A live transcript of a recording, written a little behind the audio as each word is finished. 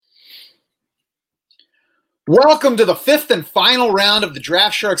Welcome to the fifth and final round of the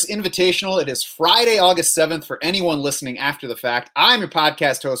Draft Sharks Invitational. It is Friday, August 7th for anyone listening after the fact. I'm your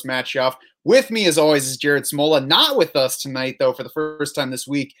podcast host, Matt Schauf. With me, as always, is Jared Smola. Not with us tonight, though, for the first time this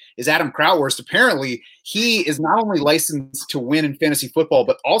week, is Adam Krautwurst. Apparently, he is not only licensed to win in fantasy football,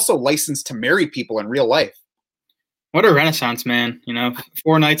 but also licensed to marry people in real life. What a renaissance man,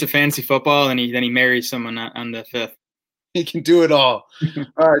 4 nights of fantasy football, and then he marries someone on the fifth. He can do it all.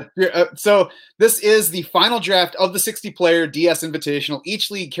 So this is the final draft of the 60-player DS Invitational.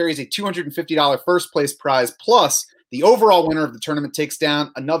 Each league carries a $250 first-place prize, plus the overall winner of the tournament takes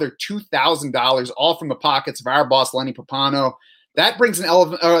down another $2,000, all from the pockets of our boss, Lenny Papano. That brings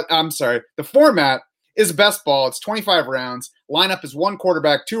the format is best ball. It's 25 rounds. Lineup is 1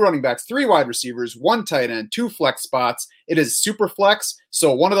 quarterback, 2 running backs, 3 wide receivers, 1 tight end, 2 flex spots. It is super flex,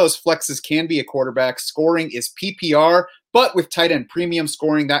 so one of those flexes can be a quarterback. Scoring is PPR, but with tight end premium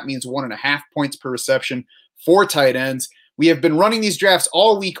scoring, that means 1.5 points per reception for tight ends. We have been running these drafts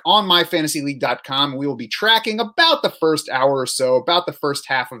all week on myfantasyleague.com. We will be tracking about the first hour or so, about the first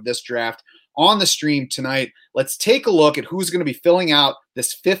half of this draft on the stream tonight. Let's take a look at who's going to be filling out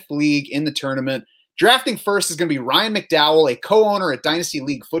this 5th league in the tournament. Drafting first is going to be Ryan McDowell, a co-owner at Dynasty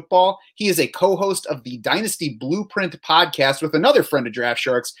League Football. He is a co-host of the Dynasty Blueprint podcast with another friend of Draft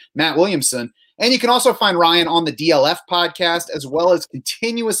Sharks, Matt Williamson. And you can also find Ryan on the DLF podcast, as well as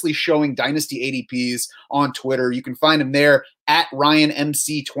continuously showing Dynasty ADPs on Twitter. You can find him there at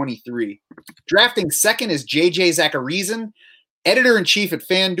RyanMC23. Drafting second is JJ Zacharyson, editor-in-chief at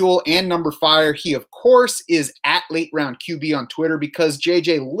FanDuel and Number Fire. He, of course, is at Late Round QB on Twitter because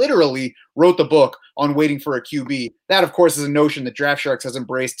JJ literally wrote the book on waiting for a QB. That, of course, is a notion that Draft Sharks has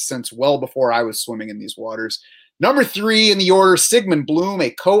embraced since well before I was swimming in these waters. Number 3 in the order, Sigmund Bloom, a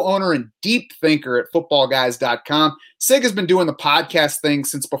co-owner and deep thinker at footballguys.com. Sig has been doing the podcast thing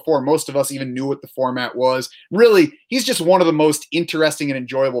since before most of us even knew what the format was. Really, he's just one of the most interesting and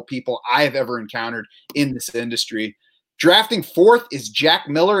enjoyable people I have ever encountered in this industry. Drafting fourth is Jack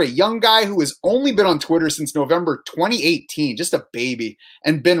Miller, a young guy who has only been on Twitter since November 2018, just a baby,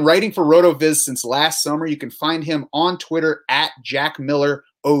 and been writing for RotoViz since last summer. You can find him on Twitter at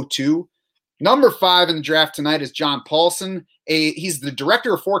JackMiller02. Number 5 in the draft tonight is John Paulson. He's the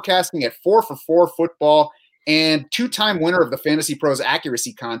director of forecasting at 4for4 Football and 2-time winner of the Fantasy Pros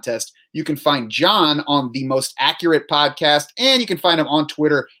Accuracy Contest. You can find John on the Most Accurate podcast, and you can find him on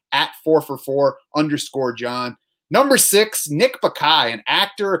Twitter at 4for4_John. Number 6, Nick Bakay, an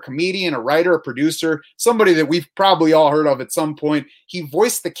actor, a comedian, a writer, a producer, somebody that we've probably all heard of at some point. He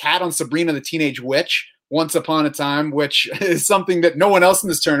voiced the cat on Sabrina the Teenage Witch once upon a time, which is something that no one else in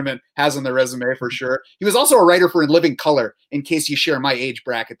this tournament has on their resume for sure. He was also a writer for In Living Color, in case you share my age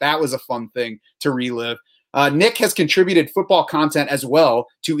bracket. That was a fun thing to relive. Nick has contributed football content as well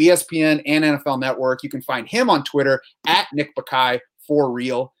to ESPN and NFL Network. You can find him on Twitter at Nick Bakay for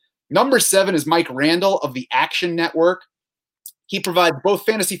real. Number 7 is Mike Randall of the Action Network. He provides both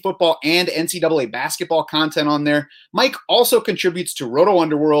fantasy football and NCAA basketball content on there. Mike also contributes to Roto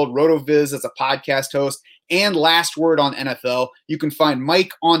Underworld, RotoViz as a podcast host, and Last Word on NFL. You can find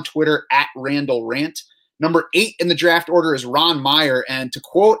Mike on Twitter at Randall Rant. Number 8 in the draft order is Ron Meyer. And to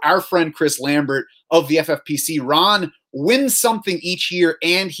quote our friend Chris Lambert of the FFPC, Ron wins something each year,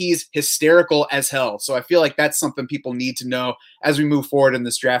 and he's hysterical as hell. So I feel like that's something people need to know as we move forward in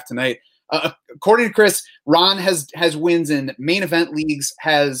this draft tonight. According to Chris, Ron has wins in main event leagues,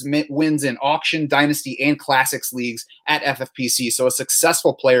 has wins in auction, dynasty, and classics leagues at FFPC. So a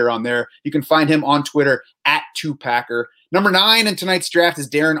successful player on there. You can find him on Twitter at 2Packer. Number 9 in tonight's draft is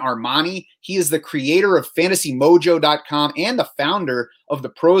Darren Armani. He is the creator of FantasyMojo.com and the founder of the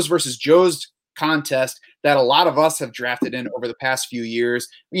Pros vs. Joes contest that a lot of us have drafted in over the past few years,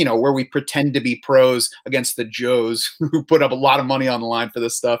 where we pretend to be pros against the Joes who put up a lot of money on the line for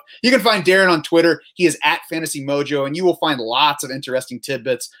this stuff. You can find Darren on Twitter. He is at Fantasy Mojo, and you will find lots of interesting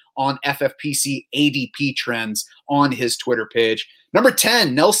tidbits on FFPC ADP trends on his Twitter page. Number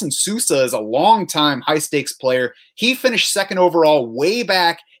 10, Nelson Sousa is a longtime high-stakes player. He finished second overall way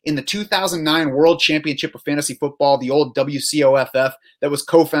back in the 2009 World Championship of Fantasy Football, the old WCOFF that was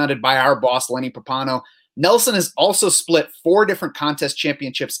co-founded by our boss, Lenny Papano. Nelson has also split 4 different contest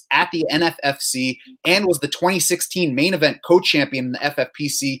championships at the NFFC and was the 2016 main event co-champion in the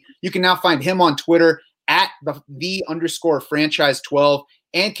FFPC. You can now find him on Twitter at the_franchise12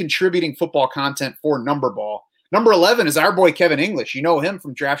 and contributing football content for Numberball. Number 11 is our boy Kevin English. You know him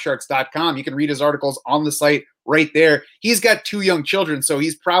from DraftSharks.com. You can read his articles on the site right there. He's got 2 young children, so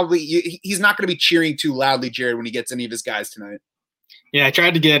he's not going to be cheering too loudly, Jared, when he gets any of his guys tonight. Yeah, I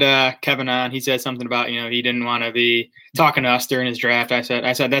tried to get Kevin on. He said something about, he didn't want to be talking to us during his draft. I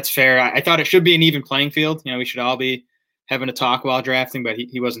said that's fair. I thought it should be an even playing field. We should all be having a talk while drafting, but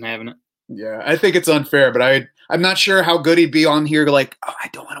he wasn't having it. Yeah, I think it's unfair, but I'm not sure how good he'd be on here like, oh, I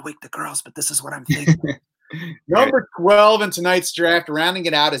don't want to wake the girls, but this is what I'm thinking. Number 12 in tonight's draft, rounding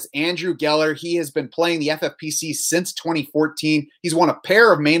it out, is Andrew Geller. He has been playing the FFPC since 2014. He's won a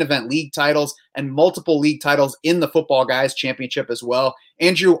pair of main event league titles and multiple league titles in the Football Guys Championship as well.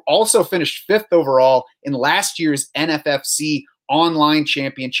 Andrew also finished 5th overall in last year's NFFC online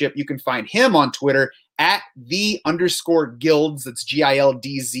championship. You can find him on Twitter at @the_Gilds. That's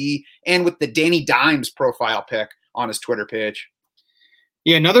GILDZ, and with the Danny Dimes profile pic on his Twitter page.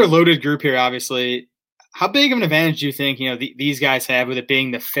 Yeah, another loaded group here, obviously. How big of an advantage do you think, these guys have with it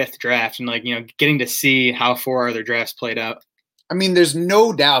being the 5th draft and getting to see how 4 other drafts played out? I mean, there's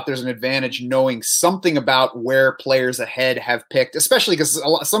no doubt there's an advantage knowing something about where players ahead have picked, especially because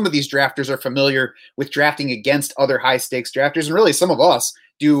some of these drafters are familiar with drafting against other high stakes drafters. And really some of us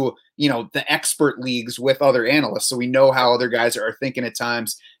do, the expert leagues with other analysts. So we know how other guys are thinking at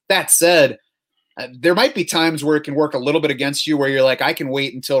times. That said, there might be times where it can work a little bit against you where you're like, I can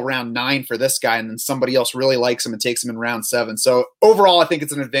wait until round 9 for this guy. And then somebody else really likes him and takes him in round 7. So overall, I think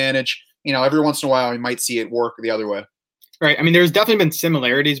it's an advantage. Every once in a while, you might see it work the other way. Right. I mean, there's definitely been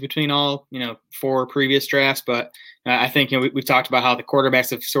similarities between all, 4 previous drafts, but I think, we've talked about how the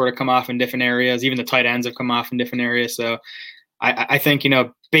quarterbacks have sort of come off in different areas. Even the tight ends have come off in different areas. So I think,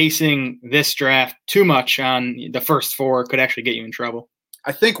 basing this draft too much on the first 4 could actually get you in trouble.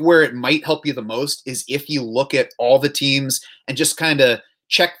 I think where it might help you the most is if you look at all the teams and just kind of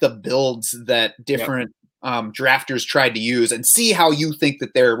check the builds that different drafters tried to use and see how you think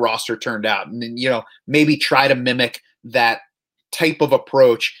that their roster turned out. And then, maybe try to mimic that type of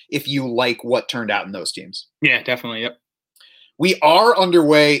approach if you like what turned out in those teams. Yeah, definitely. Yep. We are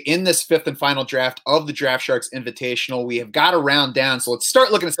underway in this 5th and final draft of the Draft Sharks Invitational. We have got a round down. So let's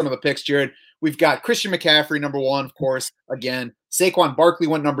start looking at some of the picks, Jared. We've got Christian McCaffrey, number 1, of course, again. Saquon Barkley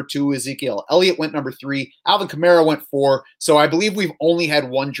went number 2. Ezekiel Elliott went number 3. Alvin Kamara went 4. So I believe we've only had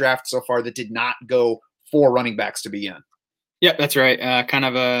one draft so far that did not go 4 running backs to begin. Yep, that's right. Kind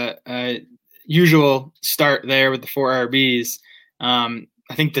of a usual start there with the 4 RBs. I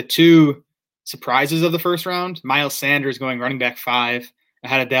think the 2 surprises of the first round, Miles Sanders going running back 5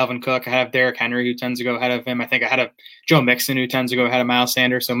 ahead of Dalvin Cook. I have Derrick Henry, who tends to go ahead of him. I think I had Joe Mixon, who tends to go ahead of Miles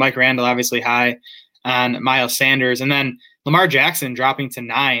Sanders. So Mike Randall obviously high on Miles Sanders. And then Lamar Jackson dropping to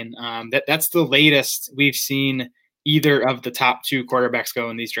 9. That's the latest we've seen either of the top 2 quarterbacks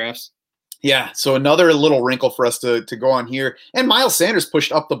go in these drafts. Yeah, so another little wrinkle for us to go on here. And Miles Sanders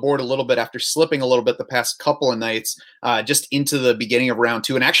pushed up the board a little bit after slipping a little bit the past couple of nights, just into the beginning of round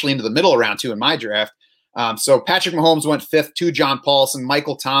 2 and actually into the middle of round 2 in my draft. So Patrick Mahomes went 5th to John Paulson.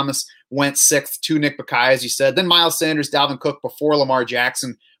 Michael Thomas went 6th to Nick Bakay, as you said. Then Miles Sanders, Dalvin Cook before Lamar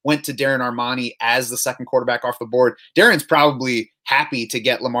Jackson went to Darren Armani as the second quarterback off the board. Darren's probably happy to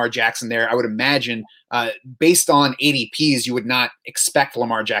get Lamar Jackson there. I would imagine based on ADPs, you would not expect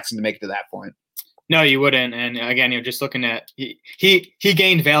Lamar Jackson to make it to that point. No, you wouldn't. And again, just looking at he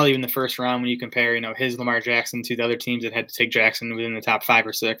gained value in the first round when you compare, his Lamar Jackson to the other teams that had to take Jackson within the top 5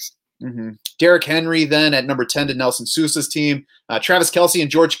 or 6. Mm-hmm. Derrick Henry then at number 10 to Nelson Sousa's team. Travis Kelce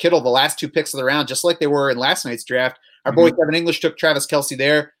and George Kittle, the last 2 picks of the round, just like they were in last night's draft. Our boy Kevin English took Travis Kelce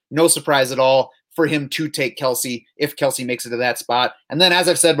there. No surprise at all for him to take Kelce if Kelce makes it to that spot. And then, as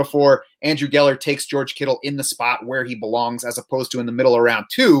I've said before, Andrew Geller takes George Kittle in the spot where he belongs as opposed to in the middle of round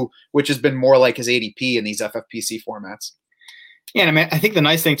 2, which has been more like his ADP in these FFPC formats. Yeah, and I mean, I think the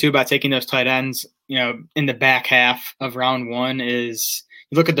nice thing, too, about taking those tight ends, in the back half of round 1 is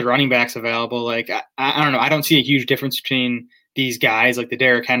you look at the running backs available. Like, I don't know. I don't see a huge difference between these guys, like the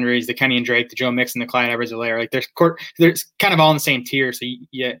Derrick Henrys, the Kenny and Drake, the Joe Mixon, the Clyde Edwards-Helaire. Like, there's kind of all in the same tier. So,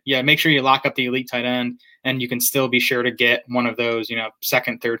 yeah, make sure you lock up the elite tight end, and you can still be sure to get one of those,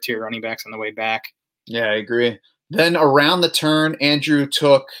 second, third tier running backs on the way back. Yeah, I agree. Then around the turn, Andrew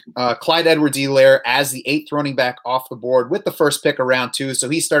took Clyde Edwards-Helaire as the 8th running back off the board with the first pick of round 2. So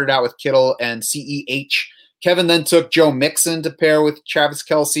he started out with Kittle and CEH. Kevin then took Joe Mixon to pair with Travis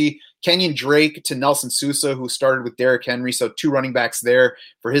Kelce. Kenyon Drake to Nelson Sousa, who started with Derrick Henry. So 2 running backs there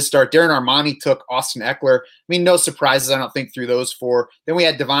for his start. Darren Armani took Austin Eckler. I mean, no surprises, I don't think, through those 4. Then we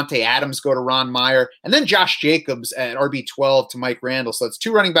had Devontae Adams go to Ron Meyer. And then Josh Jacobs at RB12 to Mike Randall. So it's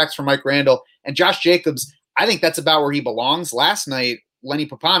 2 running backs for Mike Randall. And Josh Jacobs, I think that's about where he belongs. Last night, Lenny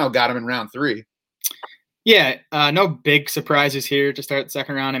Papano got him in round 3. Yeah, no big surprises here to start the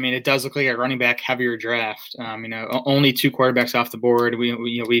second round. I mean, it does look like a running back heavier draft. Only 2 quarterbacks off the board.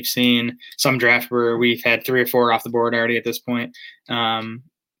 We've seen some drafts where we've had 3 or 4 off the board already at this point.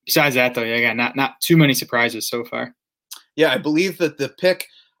 Besides that, though, again, not too many surprises so far. Yeah, I believe that the pick,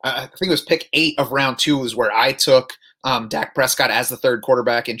 I think it was pick 8 of round 2 was where I took Dak Prescott as the third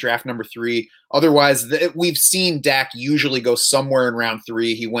quarterback in draft number 3. Otherwise, we've seen Dak usually go somewhere in round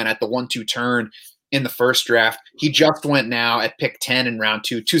 3. He went at the 1-2 turn in the first draft. He just went now at pick 10 in round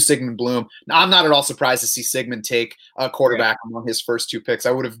 2 to Sigmund Bloom. Now, I'm not at all surprised to see Sigmund take a quarterback among his first 2 picks.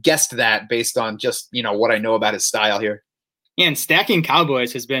 I would have guessed that based on just, what I know about his style here. And stacking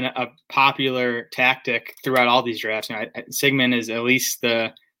Cowboys has been a popular tactic throughout all these drafts. Sigmund is at least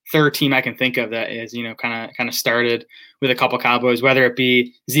the third team I can think of that is, kind of started with a couple Cowboys, whether it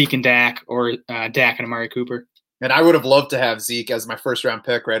be Zeke and Dak or Dak and Amari Cooper. And I would have loved to have Zeke as my first round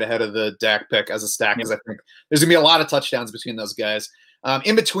pick right ahead of the Dak pick as a stack, because I think there's going to be a lot of touchdowns between those guys.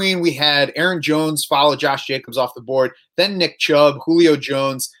 In between, we had Aaron Jones follow Josh Jacobs off the board, then Nick Chubb, Julio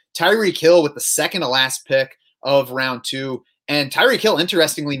Jones, Tyreek Hill with the second to last pick of round 2. And Tyreek Hill,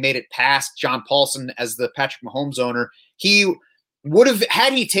 interestingly, made it past John Paulson as the Patrick Mahomes owner. He would have,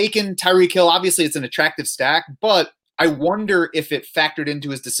 had he taken Tyreek Hill, obviously it's an attractive stack, but I wonder if it factored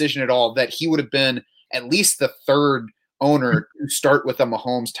into his decision at all that he would have been at least the third owner to start with a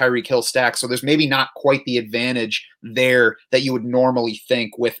Mahomes Tyreek Hill stack. So there's maybe not quite the advantage there that you would normally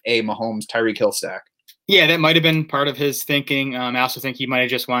think with a Mahomes Tyreek Hill stack. Yeah, that might have been part of his thinking. I also think he might have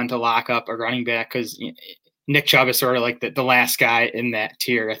just wanted to lock up a running back because Nick Chubb is sort of like the last guy in that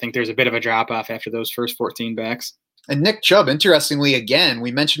tier. I think there's a bit of a drop off after those first 14 backs. And Nick Chubb, interestingly, again,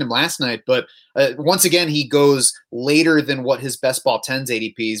 we mentioned him last night, but once again, he goes later than what his best ball 10s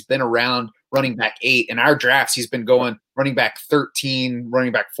ADP. He's been around running back 8. In our drafts, he's been going running back 13,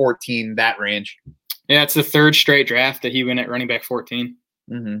 running back 14, that range. Yeah, it's the third straight draft that he went at running back 14.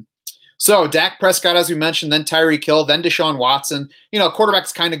 Mm-hmm. So Dak Prescott, as we mentioned, then Tyreek Hill, then Deshaun Watson.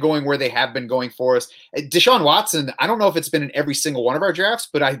 Quarterbacks kind of going where they have been going for us. Deshaun Watson, I don't know if it's been in every single one of our drafts,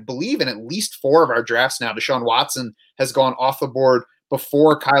 but I believe in at least 4 of our drafts now, Deshaun Watson has gone off the board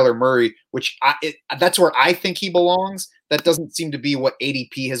before Kyler Murray, which that's where I think he belongs. That doesn't seem to be what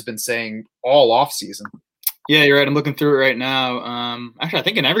ADP has been saying all offseason. Yeah, you're right. I'm looking through it right now. Actually, I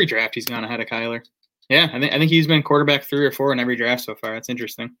think in every draft he's gone ahead of Kyler. Yeah, I think he's been quarterback 3 or 4 in every draft so far. That's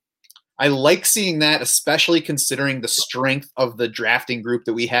interesting. I like seeing that, especially considering the strength of the drafting group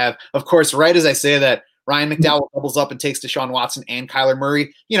that we have. Of course, right as I say that, Ryan McDowell doubles up and takes Deshaun Watson and Kyler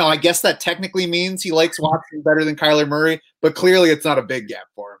Murray. I guess that technically means he likes Watson better than Kyler Murray, but clearly it's not a big gap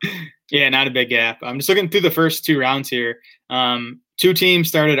for him. Yeah, not a big gap. I'm just looking through the first 2 rounds here. 2 teams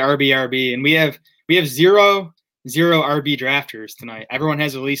started RB, and we have 0 RB drafters tonight. Everyone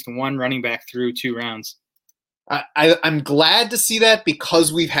has at least 1 running back through 2 rounds. I'm glad to see that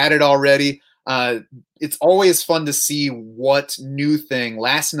because we've had it already. It's always fun to see what new thing.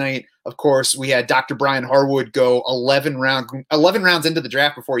 Last night, of course, we had Dr. Brian Harwood go 11 rounds into the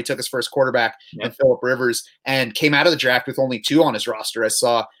draft before he took his first quarterback, and Phillip Rivers, and came out of the draft with only 2 on his roster, I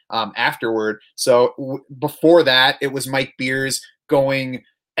saw afterward. So before that, it was Mike Beers going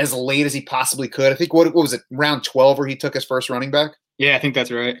as late as he possibly could. I think, what was it, round 12 where he took his first running back? Yeah, I think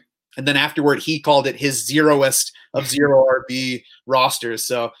that's right. And then afterward, he called it his zeroest of 0 RB rosters.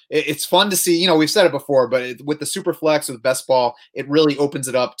 So it's fun to see. We've said it before, but with the Superflex, with Best Ball, it really opens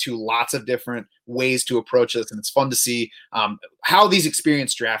it up to lots of different ways to approach this. And it's fun to see how these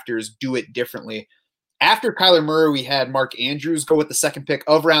experienced drafters do it differently. After Kyler Murray, we had Mark Andrews go with the second pick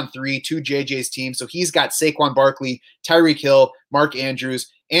of round 3 to JJ's team. So he's got Saquon Barkley, Tyreek Hill, Mark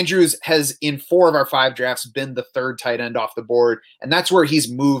Andrews. Andrews has, in 4 of our 5 drafts, been the third tight end off the board, and that's where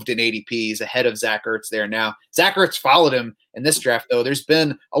he's moved in ADP. He's ahead of Zach Ertz there now. Zach Ertz followed him in this draft, though. There's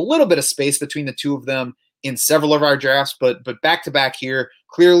been a little bit of space between the 2 of them in several of our drafts, but back-to-back here,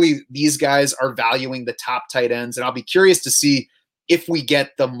 clearly these guys are valuing the top tight ends, and I'll be curious to see if we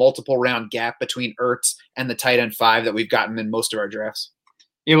get the multiple round gap between Ertz and the tight end 5 that we've gotten in most of our drafts.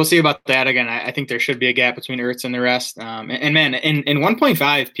 Yeah, we'll see about that. Again, I think there should be a gap between Ertz and the rest. And man, in 1.5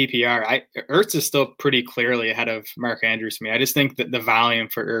 PPR, Ertz is still pretty clearly ahead of Mark Andrews to me. I just think that the volume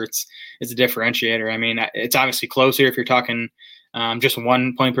for Ertz is a differentiator. I mean, it's obviously closer if you're talking just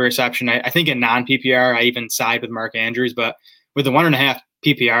 1 point per reception. I think in non-PPR, I even side with Mark Andrews, but with the 1.5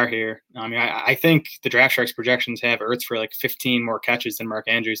 PPR here, I think the Draft Sharks projections have Ertz for like 15 more catches than Mark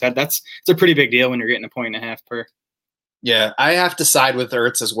Andrews. It's a pretty big deal when you're getting 1.5 per. Yeah, I have to side with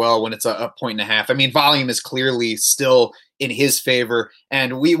Ertz as well when it's a 1.5. I mean, volume is clearly still in his favor.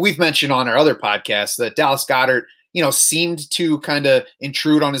 And we've mentioned on our other podcast that Dallas Goedert, seemed to kind of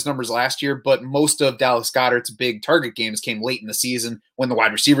intrude on his numbers last year, but most of Dallas Goedert's big target games came late in the season when the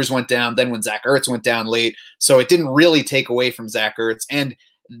wide receivers went down, then when Zach Ertz went down late. So it didn't really take away from Zach Ertz. And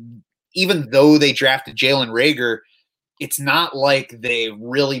even though they drafted Jalen Reagor, it's not like they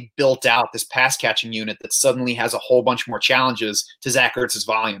really built out this pass catching unit that suddenly has a whole bunch more challenges to Zach Ertz's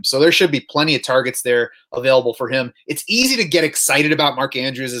volume. So there should be plenty of targets there available for him. It's easy to get excited about Mark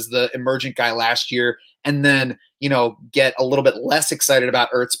Andrews as the emergent guy last year and then, get a little bit less excited about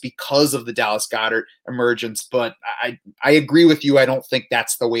Ertz because of the Dallas Goedert emergence. But I agree with you. I don't think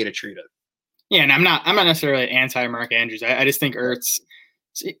that's the way to treat it. Yeah, and I'm not necessarily anti Mark Andrews. I just think Ertz,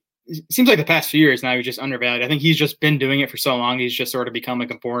 it seems like the past few years now he's just undervalued. I think he's just been doing it for so long. He's just sort of become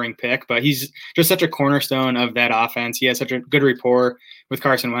like a boring pick, but he's just such a cornerstone of that offense. He has such a good rapport with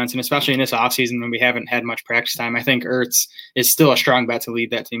Carson Wentz, and especially in this offseason when we haven't had much practice time, I think Ertz is still a strong bet to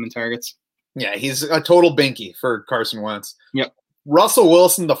lead that team in targets. Yeah, he's a total binky for Carson Wentz. Yep. Russell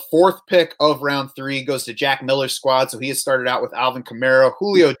Wilson, the 4th pick of round 3, goes to Jack Miller's squad. So he has started out with Alvin Kamara,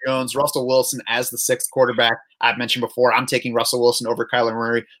 Julio Jones, Russell Wilson as the 6th quarterback. I've mentioned before, I'm taking Russell Wilson over Kyler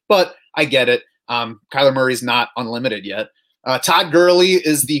Murray, but I get it. Kyler Murray's not unlimited yet. Todd Gurley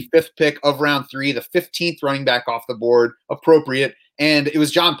is the 5th pick of round 3, the 15th running back off the board, appropriate. And it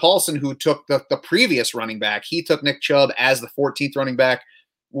was John Paulson who took the previous running back. He took Nick Chubb as the 14th running back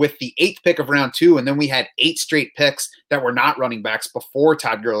with the 8th pick of round 2. And then we had 8 straight picks that were not running backs before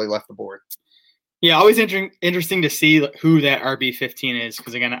Todd Gurley left the board. Yeah, always interesting to see who that RB15 is.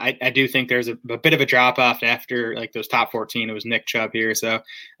 Because, again, I do think there's a bit of a drop-off after, like, those top 14. It was Nick Chubb here. So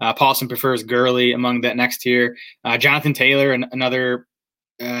Paulson prefers Gurley among that next tier. Jonathan Taylor, another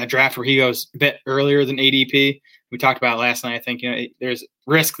draft where he goes a bit earlier than ADP. We talked about it last night. I think, there's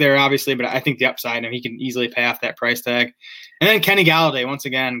risk there, obviously, but I think the upside, he can easily pay off that price tag. And then Kenny Galladay, once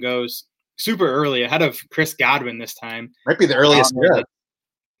again, goes super early, ahead of Chris Godwin this time. Might be the earliest yet.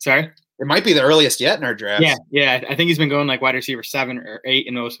 Sorry? It might be the earliest yet in our draft. Yeah. I think he's been going like wide receiver 7 or 8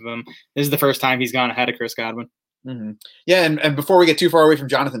 in most of them. This is the first time he's gone ahead of Chris Godwin. Mm-hmm. Yeah, and before we get too far away from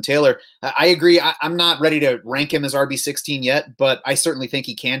Jonathan Taylor, I agree. I'm not ready to rank him as RB16 yet, but I certainly think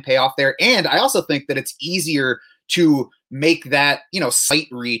he can pay off there. And I also think that it's easier to make that, sight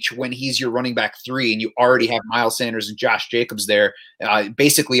reach when he's your running back 3 and you already have Miles Sanders and Josh Jacobs there.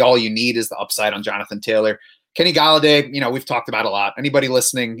 Basically, all you need is the upside on Jonathan Taylor. Kenny Galladay, we've talked about a lot. Anybody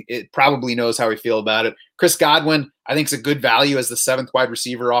listening, it probably knows how we feel about it. Chris Godwin, I think, is a good value as the 7th wide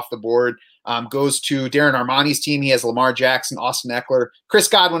receiver off the board. Goes to Darren Armani's team. He has Lamar Jackson, Austin Eckler. Chris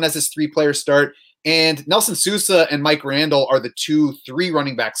Godwin has his 3-player start. And Nelson Sousa and Mike Randall are the 2-3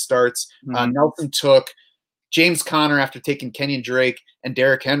 running back starts. Nelson took James Conner after taking Kenyon Drake and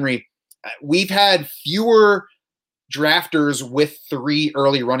Derrick Henry. We've had fewer drafters with 3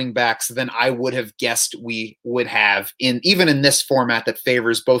 early running backs than I would have guessed we would have even in this format that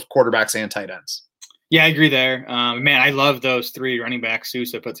favors both quarterbacks and tight ends. Yeah, I agree there. Man, I love those 3 running backs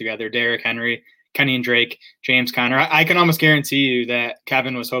Sousa put together: Derrick Henry, Kenyon Drake, James Conner. I can almost guarantee you that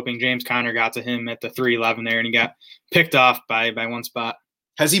Kevin was hoping James Conner got to him at the 3-11 there, and he got picked off by one spot.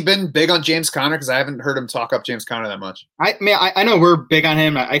 Has he been big on James Conner? Because I haven't heard him talk up James Conner that much. I know we're big on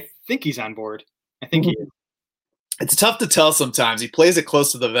him. I think he's on board. I think he is. It's tough to tell sometimes. He plays it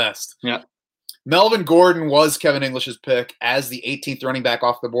close to the vest. Yeah. Melvin Gordon was Kevin English's pick as the 18th running back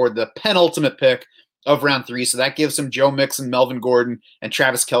off the board, the penultimate pick of round 3. So that gives him Joe Mixon, Melvin Gordon, and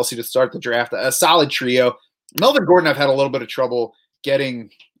Travis Kelce to start the draft. A solid trio. Melvin Gordon, I've had a little bit of trouble getting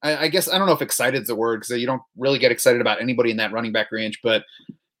 – I guess I don't know if excited is a word because you don't really get excited about anybody in that running back range, but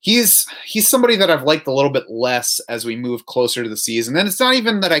he's somebody that I've liked a little bit less as we move closer to the season. And it's not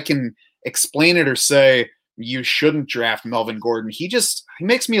even that I can explain it or say you shouldn't draft Melvin Gordon. He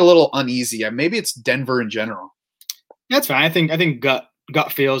makes me a little uneasy. Maybe it's Denver in general. That's fine. I think gut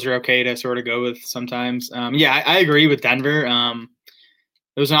feels are okay to sort of go with sometimes. I agree with Denver.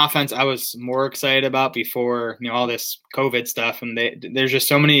 It was an offense I was more excited about before, all this COVID stuff. And there's just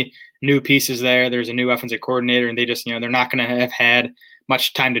so many new pieces there. There's a new offensive coordinator, and they just, they're not going to have had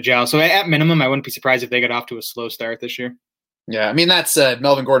much time to gel. So at minimum, I wouldn't be surprised if they got off to a slow start this year. Yeah, that's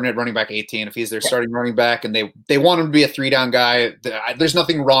Melvin Gordon at running back 18. If he's their starting running back and they want him to be a 3-down guy, there's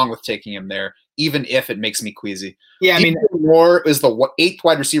nothing wrong with taking him there, even if it makes me queasy. Yeah, Moore is the 8th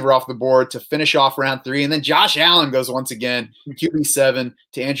wide receiver off the board to finish off round 3. And then Josh Allen goes once again, QB7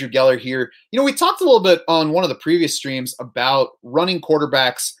 to Andrew Geller here. We talked a little bit on one of the previous streams about running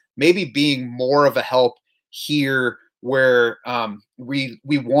quarterbacks maybe being more of a help here where we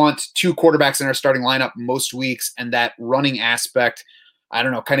want 2 quarterbacks in our starting lineup most weeks, and that running aspect, I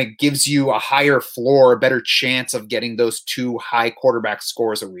don't know, kind of gives you a higher floor, a better chance of getting those 2 high quarterback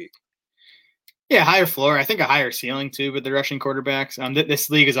scores a week. Yeah, higher floor. I think a higher ceiling too with the rushing quarterbacks. This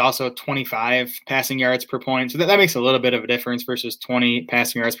league is also 25 passing yards per point, so that makes a little bit of a difference versus 20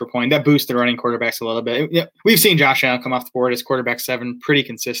 passing yards per point. That boosts the running quarterbacks a little bit. Yeah, we've seen Josh Allen come off the board as quarterback 7 pretty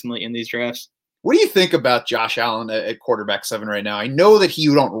consistently in these drafts. What do you think about Josh Allen at quarterback 7 right now? I know that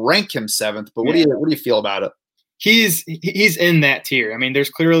you don't rank him 7th, but what do you feel about it? He's in that tier. I mean, there's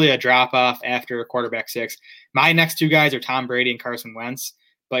clearly a drop off after quarterback 6. My next 2 guys are Tom Brady and Carson Wentz.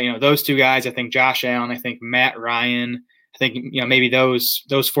 But, those 2 guys, I think Josh Allen, I think Matt Ryan, I think, maybe those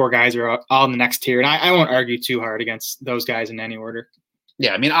 4 guys are all in the next tier. And I won't argue too hard against those guys in any order.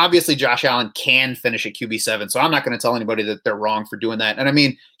 Yeah, I mean, obviously Josh Allen can finish at QB7, so I'm not going to tell anybody that they're wrong for doing that. And I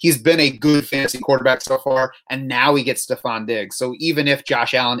mean, he's been a good fantasy quarterback so far, and now he gets Stephon Diggs. So even if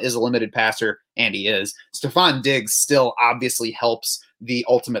Josh Allen is a limited passer, and he is, Stephon Diggs still obviously helps the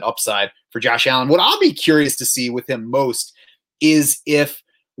ultimate upside for Josh Allen. What I'll be curious to see with him most is if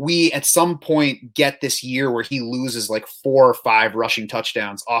we at some point get this year where he loses like 4 or 5 rushing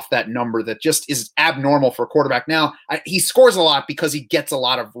touchdowns off that number that just is abnormal for a quarterback. Now, he scores a lot because he gets a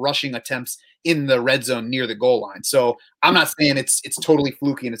lot of rushing attempts in the red zone near the goal line. So I'm not saying it's totally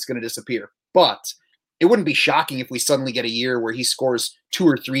fluky and it's going to disappear, but it wouldn't be shocking if we suddenly get a year where he scores 2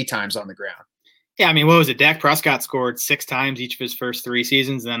 or 3 times on the ground. Yeah, I mean, what was it? Dak Prescott scored 6 times each of his first 3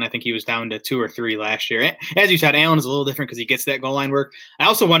 seasons, and then I think he was down to 2 or 3 last year. As you said, Allen is a little different because he gets that goal line work. I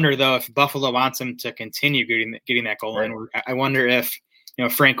also wonder, though, if Buffalo wants him to continue getting that goal line work. I wonder if,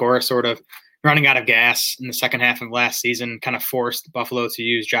 Frank Gore sort of running out of gas in the second half of last season kind of forced Buffalo to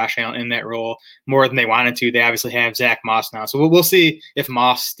use Josh Allen in that role more than they wanted to. They obviously have Zach Moss now. So we'll see if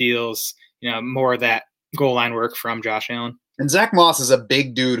Moss steals, more of that goal line work from Josh Allen. And Zach Moss is a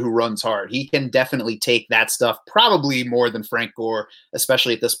big dude who runs hard. He can definitely take that stuff, probably more than Frank Gore,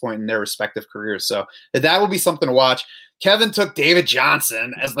 especially at this point in their respective careers. So that will be something to watch. Kevin took David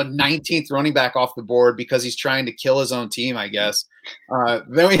Johnson as the 19th running back off the board because he's trying to kill his own team, I guess.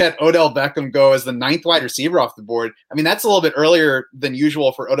 Then we had Odell Beckham go as the 9th wide receiver off the board. I mean, that's a little bit earlier than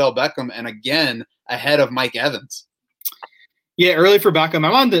usual for Odell Beckham, and again, ahead of Mike Evans. Yeah, early for Beckham.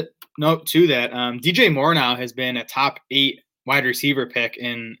 I wanted to note, too, that DJ Moore now has been a top 8 wide receiver pick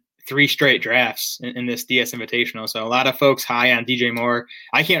in 3 straight drafts in this DS Invitational. So a lot of folks high on DJ Moore.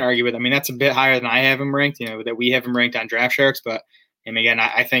 I can't argue with it. I mean, that's a bit higher than I have him ranked, that we have him ranked on Draft Sharks. But again,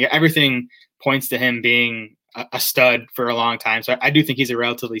 I think everything points to him being a stud for a long time. So I do think he's a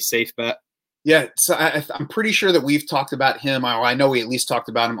relatively safe bet. Yeah, so I'm pretty sure that we've talked about him. I know we at least talked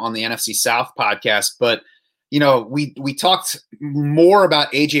about him on the NFC South podcast, but we talked more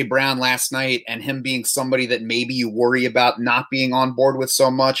about A.J. Brown last night and him being somebody that maybe you worry about not being on board with so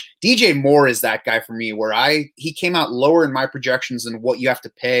much. DJ Moore is that guy for me where he came out lower in my projections than what you have to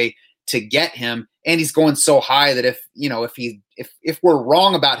pay to get him. And he's going so high that if we're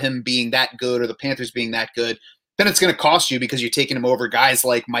wrong about him being that good or the Panthers being that good, then it's going to cost you because you're taking him over guys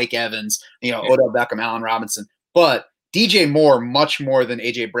like Mike Evans, Odell Beckham, Allen Robinson. But DJ Moore, much more than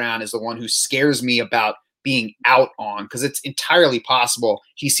A.J. Brown, is the one who scares me about being out on, because it's entirely possible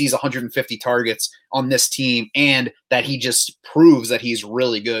he sees 150 targets on this team and that he just proves that he's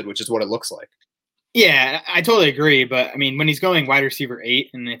really good, which is what it looks like. Yeah, I totally agree. But I mean, when he's going wide receiver 8,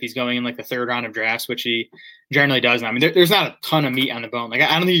 and if he's going in like the 3rd round of drafts, which he generally does, I mean, there's not a ton of meat on the bone. Like,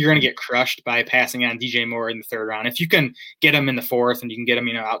 I don't think you're going to get crushed by passing on DJ Moore in the 3rd round. If you can get him in the 4th and you can get him,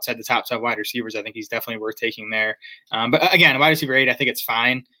 outside the top 7 wide receivers, I think he's definitely worth taking there. But again, wide receiver 8, I think it's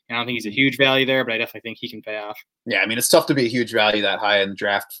fine. I don't think he's a huge value there, but I definitely think he can pay off. Yeah, I mean, it's tough to be a huge value that high in the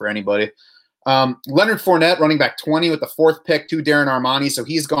draft for anybody. Leonard Fournette, running back 20 with the 4th pick to Darren Armani. So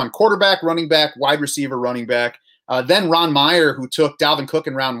he's gone quarterback, running back, wide receiver, running back. Then Ron Meyer, who took Dalvin Cook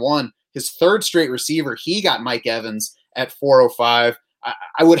in round 1, his 3rd straight receiver, he got Mike Evans at 405.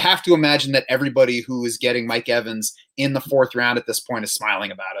 I would have to imagine that everybody who is getting Mike Evans in the 4th round at this point is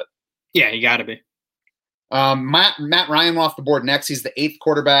smiling about it. Yeah, you got to be. Matt Ryan off the board next. He's the 8th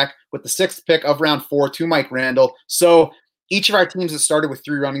quarterback with the 6th pick of round 4 to Mike Randall. So each of our teams that started with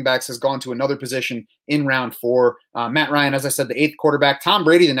 3 running backs has gone to another position in round 4. Matt Ryan, as I said, the 8th quarterback. Tom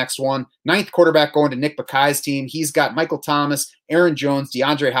Brady, the next one. 9th quarterback going to Nick Bakai's team. He's got Michael Thomas, Aaron Jones,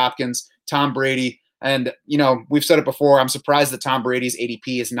 DeAndre Hopkins, Tom Brady. And, we've said it before, I'm surprised that Tom Brady's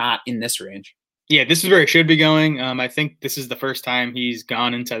ADP is not in this range. Yeah, this is where he should be going. I think this is the first time he's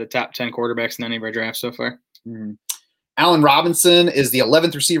gone into the top 10 quarterbacks in any of our drafts so far. Mm-hmm. Allen Robinson is the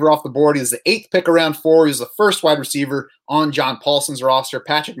 11th receiver off the board. He's the 8th pick around 4. He's the first wide receiver on John Paulson's roster.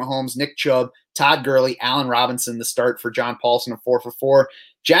 Patrick Mahomes, Nick Chubb, Todd Gurley, Allen Robinson, the start for John Paulson of 4 for 4.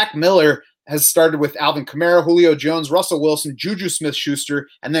 Jack Miller has started with Alvin Kamara, Julio Jones, Russell Wilson, Juju Smith-Schuster,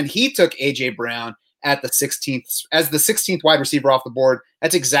 and then he took A.J. Brown at the 16th as the 16th wide receiver off the board.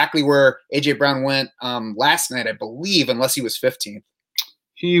 That's exactly where AJ Brown went last night, I believe, unless he was 15th.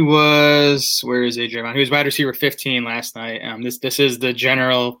 He was, where is AJ Brown? He was wide receiver 15 last night. This is the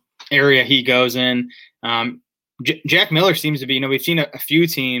general area he goes in. Jack Miller seems to be, we've seen a few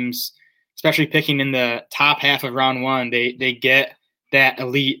teams, especially picking in the top half of round one, they get that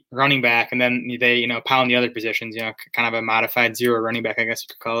elite running back, and then they, pound the other positions, kind of a modified zero running back, I guess you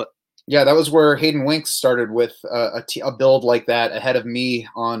could call it. Yeah, that was where Hayden Winks started with a build like that ahead of me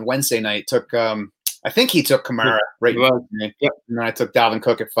on Wednesday night. I think he took Kamara right before me. Yep. And then I took Dalvin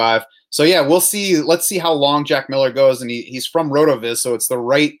Cook at 5. So yeah, we'll see. Let's see how long Jack Miller goes. And he's from RotoViz, so it's the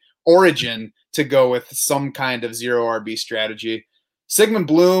right origin to go with some kind of zero RB strategy. Sigmund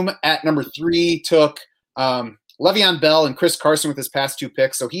Bloom at number 3 took Le'Veon Bell and Chris Carson with his past 2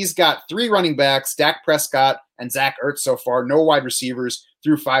 picks. So he's got 3 running backs, Dak Prescott and Zach Ertz so far. No wide receivers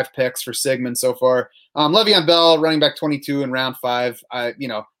through 5 picks for Sigmund so far. Le'Veon Bell, running back 22 in round 5. I'm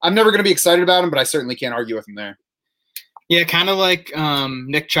never going to be excited about him, but I certainly can't argue with him there. Yeah, kind of like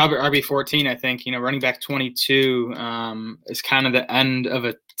Nick Chubb at RB14, I think. Running back 22 is kind of the end of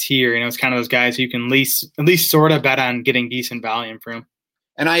a tier. It's kind of those guys who you can at least sort of bet on getting decent volume from.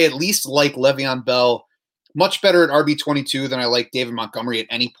 And I at least like Le'Veon Bell much better at RB22 than I like David Montgomery at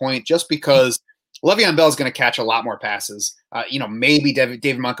any point, just because Le'Veon Bell is going to catch a lot more passes. Maybe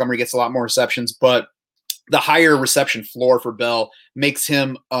David Montgomery gets a lot more receptions, but the higher reception floor for Bell makes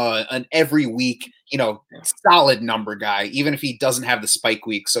him an every week, solid number guy, even if he doesn't have the spike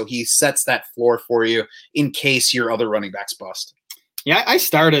week. So he sets that floor for you in case your other running backs bust. Yeah, I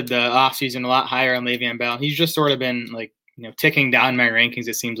started the offseason a lot higher on Le'Veon Bell. He's just sort of been ticking down my rankings,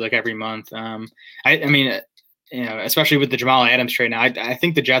 it seems like, every month. Especially with the Jamal Adams trade now, I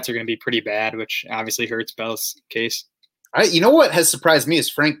think the Jets are going to be pretty bad, which obviously hurts Bell's case. What has surprised me is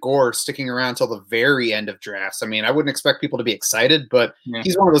Frank Gore sticking around till the very end of drafts. I wouldn't expect people to be excited, but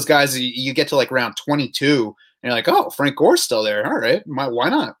he's one of those guys you get to round 22 and you're like, oh, Frank Gore's still there. All right. Why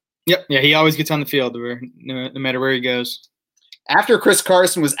not? Yep. Yeah. He always gets on the field no matter where he goes. After Chris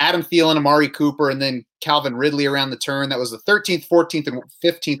Carson was Adam Thielen, Amari Cooper, and then Calvin Ridley around the turn. That was the 13th, 14th, and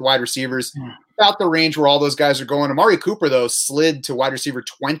 15th wide receivers. About the range where all those guys are going. Amari Cooper, though, slid to wide receiver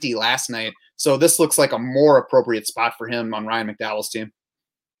 20 last night. So this looks like a more appropriate spot for him on Ryan McDowell's team.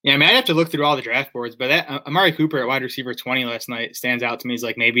 Yeah, I'd have to look through all the draft boards, but that Amari Cooper at wide receiver 20 last night stands out to me as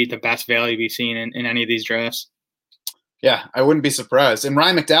maybe the best value we've seen in any of these drafts. Yeah, I wouldn't be surprised. And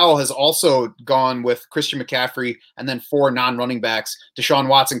Ryan McDowell has also gone with Christian McCaffrey and then 4 non-running backs, Deshaun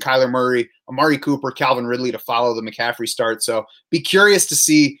Watson, Kyler Murray, Amari Cooper, Calvin Ridley to follow the McCaffrey start. So be curious to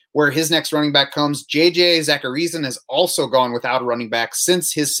see where his next running back comes. JJ Zacharyson has also gone without a running back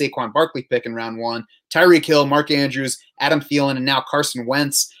since his Saquon Barkley pick in round 1. Tyreek Hill, Mark Andrews, Adam Thielen, and now Carson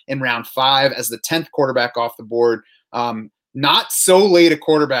Wentz in round 5 as the 10th quarterback off the board. Not so late a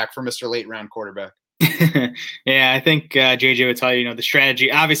quarterback for Mr. Late Round quarterback. Yeah, I think JJ would tell you, the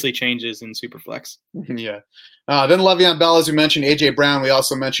strategy obviously changes in Superflex. Yeah. Then Le'Veon Bell, as we mentioned, AJ Brown. We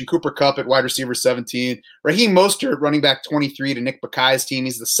also mentioned Cooper Kupp at wide receiver 17. Raheem Mostert, running back 23 to Nick Bakai's team.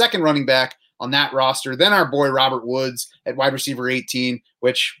 He's the second running back on that roster. Then our boy Robert Woods at wide receiver 18,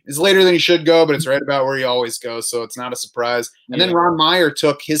 which is later than he should go, but it's right about where he always goes, so it's not a surprise. And then Ron Meyer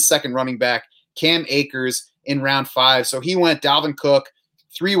took his second running back, Cam Akers, in round 5. So he went Dalvin Cook,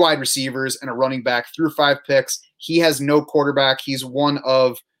 3 wide receivers, and a running back through 5 picks. He has no quarterback. He's one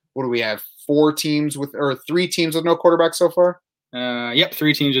of, 3 teams with no quarterback so far?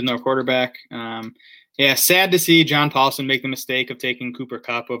 3 teams with no quarterback. Sad to see John Paulson make the mistake of taking Cooper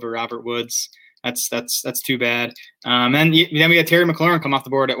Kupp over Robert Woods. That's too bad. Then we got Terry McLaurin come off the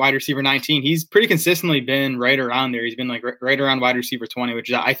board at wide receiver 19. He's pretty consistently been right around there. He's been right around wide receiver 20, which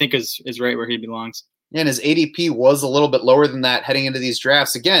I think is right where he belongs. And his ADP was a little bit lower than that heading into these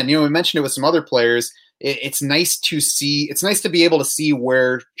drafts. Again, we mentioned it with some other players. It's nice to see. It's nice to be able to see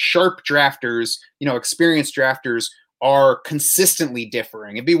where sharp drafters, experienced drafters, are consistently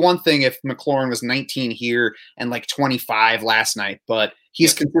differing. It'd be one thing if McLaurin was 19 here and 25 last night, but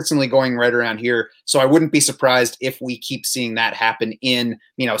he's consistently going right around here. So I wouldn't be surprised if we keep seeing that happen in,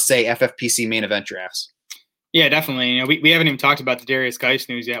 say FFPC main event drafts. Yeah, definitely. We haven't even talked about the Darius Geis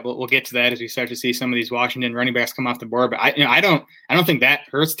news yet. We'll get to that as we start to see some of these Washington running backs come off the board. But I don't think that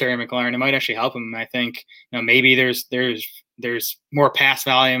hurts Terry McLaurin. It might actually help him. I think maybe there's more pass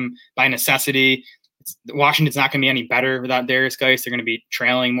volume by necessity. Washington's not going to be any better without Darius Geis. They're going to be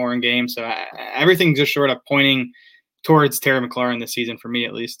trailing more in games. So everything's just sort of pointing towards Terry McLaurin this season for me,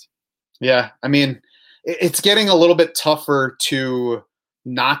 at least. Yeah, it's getting a little bit tougher to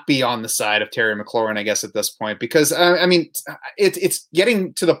not be on the side of Terry McLaurin, I guess, at this point, because it's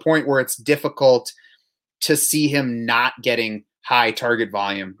getting to the point where it's difficult to see him not getting high target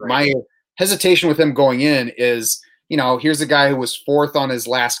volume. Right. My hesitation with him going in is, here's a guy who was 4th on his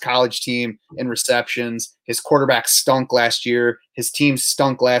last college team in receptions. His quarterback stunk last year. His team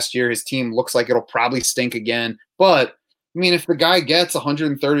stunk last year. His team looks like it'll probably stink again. But, if the guy gets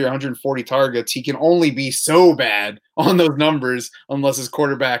 130 or 140 targets, he can only be so bad on those numbers unless his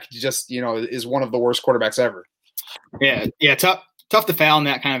quarterback just, is one of the worst quarterbacks ever. Yeah, tough to foul in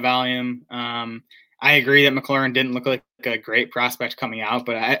that kind of volume. I agree that McLaurin didn't look like a great prospect coming out,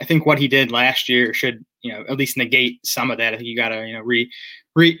 but I think what he did last year should, at least negate some of that. I think you got to,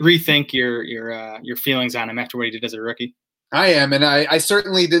 rethink your feelings on him after what he did as a rookie. I am, and I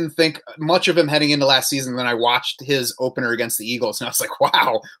certainly didn't think much of him heading into last season. Then I watched his opener against the Eagles, and I was like,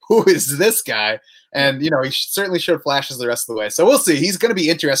 wow, who is this guy? And, he certainly showed flashes the rest of the way. So we'll see. He's going to be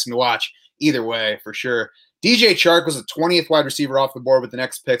interesting to watch either way, for sure. DJ Chark was the 20th wide receiver off the board with the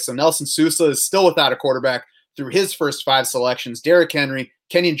next pick. So Nelson Sousa is still without a quarterback through his first 5 selections. Derrick Henry,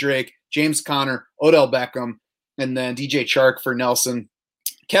 Kenyon Drake, James Conner, Odell Beckham, and then DJ Chark for Nelson.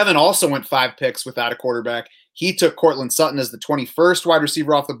 Kevin also went 5 picks without a quarterback. He took Cortland Sutton as the 21st wide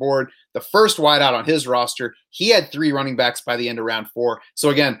receiver off the board, the first wideout on his roster. He had 3 running backs by the end of round 4. So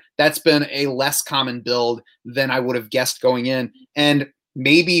again, that's been a less common build than I would have guessed going in. And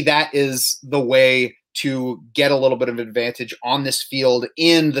maybe that is the way to get a little bit of advantage on this field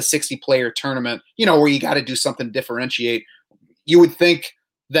in the 60-player tournament, where you got to do something to differentiate. You would think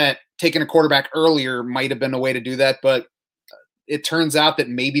that taking a quarterback earlier might have been a way to do that, but it turns out that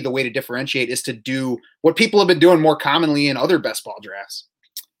maybe the way to differentiate is to do what people have been doing more commonly in other best ball drafts.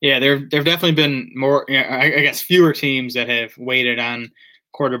 Yeah, there've definitely been more, I guess, fewer teams that have waited on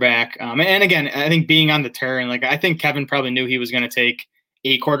quarterback. And again, I think being on the turn, I think Kevin probably knew he was going to take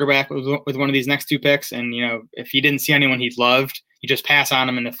a quarterback with one of these next 2 picks. And, if he didn't see anyone he loved, you just pass on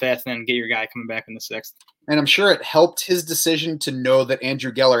him in the 5th and get your guy coming back in the 6th. And I'm sure it helped his decision to know that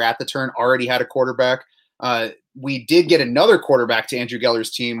Andrew Geller at the turn already had a quarterback. We did get another quarterback to Andrew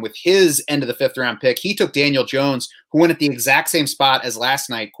Geller's team with his end of the 5th round pick. He took Daniel Jones, who went at the exact same spot as last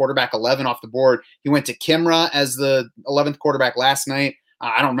night, quarterback 11 off the board. He went to Kimra as the 11th quarterback last night.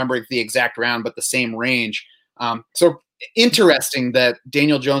 I don't remember the exact round, but the same range. So interesting that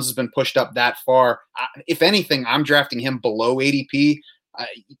Daniel Jones has been pushed up that far. If anything, I'm drafting him below ADP.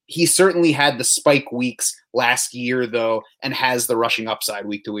 He certainly had the spike weeks last year, though, and has the rushing upside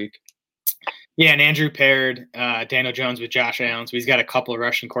week to week. Yeah, and Andrew paired Daniel Jones with Josh Allen, so he's got a couple of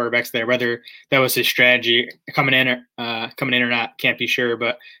rushing quarterbacks there. Whether that was his strategy coming in or not, can't be sure.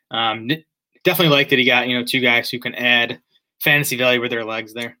 But definitely like that he got 2 guys who can add fantasy value with their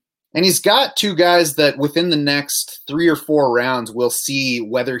legs there. And he's got 2 guys that within the next 3 or 4 rounds, we'll see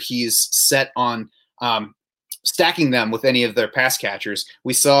whether he's set on stacking them with any of their pass catchers.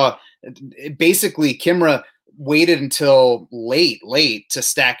 We saw basically Kimra waited until late to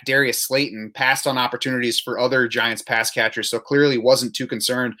stack Darius Slayton, passed on opportunities for other Giants pass catchers, so clearly wasn't too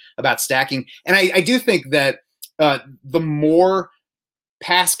concerned about stacking. And I do think that the more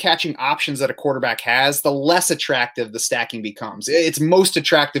pass catching options that a quarterback has, the less attractive the stacking becomes. It's most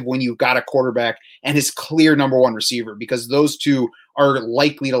attractive when you've got a quarterback and his clear number 1 receiver, because those 2 are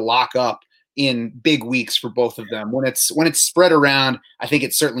likely to lock up in big weeks for both of them. When it's spread around, I think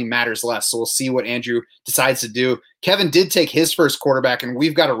it certainly matters less. So we'll see what Andrew decides to do. Kevin did take his first quarterback, and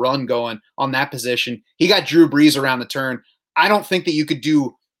we've got a run going on that position. He got Drew Brees around the turn. I don't think that you could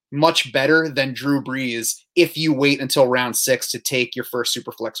do much better than Drew Brees if you wait until round 6 to take your first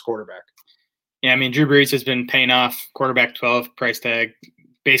Superflex quarterback. Yeah, I mean, Drew Brees has been paying off quarterback 12 price tag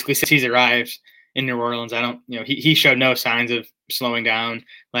basically since he's arrived in New Orleans. He showed no signs of slowing down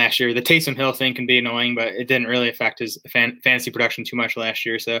last year. The Taysom Hill thing can be annoying, but it didn't really affect his fantasy production too much last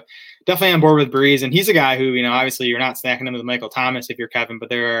year. So definitely on board with Brees. And he's a guy who, obviously you're not stacking him with Michael Thomas if you're Kevin, but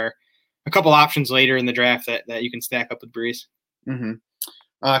there are a couple options later in the draft that you can stack up with Brees. Mm-hmm.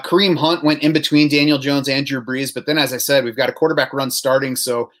 Kareem Hunt went in between Daniel Jones and Drew Brees, but then, as I said, we've got a quarterback run starting.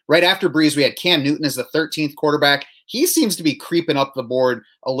 So right after Brees, we had Cam Newton as the 13th quarterback. He seems to be creeping up the board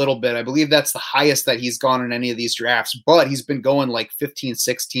a little bit. I believe that's the highest that he's gone in any of these drafts, but he's been going like 15,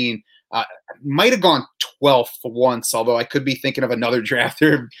 16. Might have gone 12th once, although I could be thinking of another draft.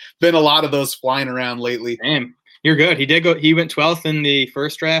 There have been a lot of those flying around lately. Damn. You're good. He went 12th in the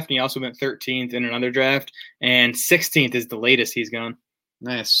first draft, and he also went 13th in another draft, and 16th is the latest he's gone.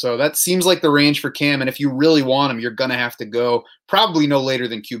 Nice. So that seems like the range for Cam. And if you really want him, you're going to have to go probably no later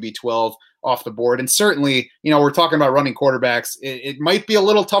than QB 12 off the board. And certainly, we're talking about running quarterbacks. It might be a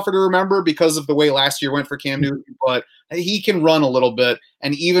little tougher to remember because of the way last year went for Cam Newton, but he can run a little bit.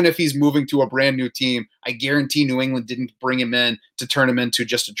 And even if he's moving to a brand new team, I guarantee New England didn't bring him in to turn him into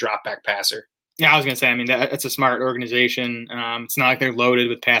just a drop back passer. Yeah, I was going to say, I mean, that's a smart organization. It's not like they're loaded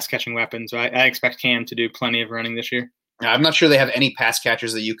with pass catching weapons. So I expect Cam to do plenty of running this year. I'm not sure they have any pass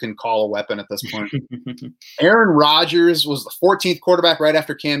catchers that you can call a weapon at this point. Aaron Rodgers was the 14th quarterback right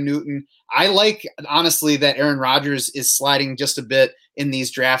after Cam Newton. I like, honestly, that Aaron Rodgers is sliding just a bit in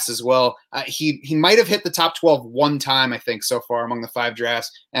these drafts as well. He might have hit the top 12 one time, I think, so far among the 5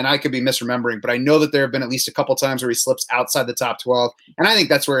 drafts, and I could be misremembering, but I know that there have been at least a couple times where he slips outside the top 12, and I think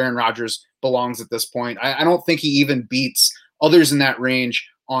that's where Aaron Rodgers belongs at this point. I don't think he even beats others in that range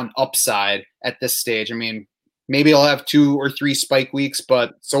on upside at this stage. I mean, maybe he'll have 2 or 3 spike weeks,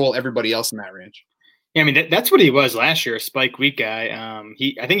 but so will everybody else in that range. Yeah, I mean, that's what he was last year, a spike week guy.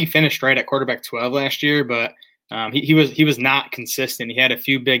 I think he finished right at quarterback 12 last year, but he was not consistent. He had a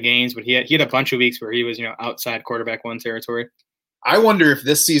few big games, but he had a bunch of weeks where he was, outside quarterback 1 territory. I wonder if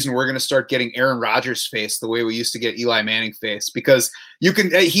this season we're going to start getting Aaron Rodgers face the way we used to get Eli Manning face, because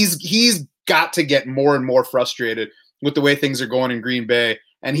he's got to get more and more frustrated with the way things are going in Green Bay.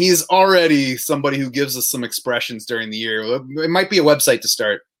 And he's already somebody who gives us some expressions during the year. It might be a website to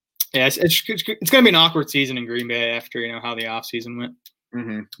start. Yeah, it's going to be an awkward season in Green Bay after how the offseason went.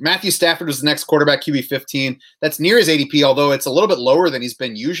 Mm-hmm. Matthew Stafford was the next quarterback, QB 15. That's near his ADP, although it's a little bit lower than he's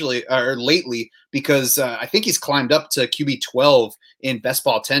been usually or lately, because I think he's climbed up to QB 12 in Best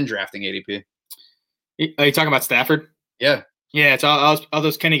Ball 10 drafting ADP. Are you talking about Stafford? Yeah. Yeah, it's all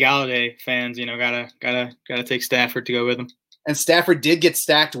those Kenny Galladay fans. Gotta take Stafford to go with him. And Stafford did get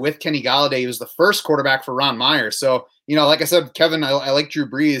stacked with Kenny Galladay. He was the first quarterback for Ron Meyer. So, like I said, Kevin, I like Drew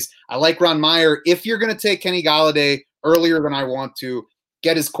Brees. I like Ron Meyer. If you're going to take Kenny Galladay earlier than I want to,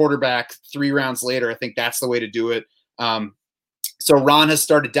 get his quarterback 3 rounds later. I think that's the way to do it. So Ron has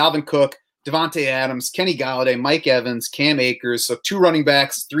started Dalvin Cook, Devontae Adams, Kenny Galladay, Mike Evans, Cam Akers. So 2 running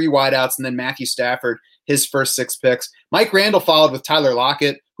backs, 3 wideouts, and then Matthew Stafford, his first 6 picks. Mike Randall followed with Tyler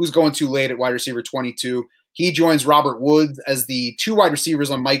Lockett, who's going too late at wide receiver 22. He joins Robert Woods as the 2 wide receivers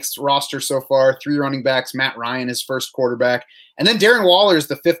on Mike's roster so far, 3 running backs, Matt Ryan, his first quarterback. And then Darren Waller is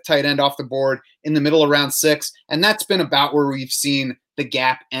the 5th tight end off the board in the middle of round 6. And that's been about where we've seen the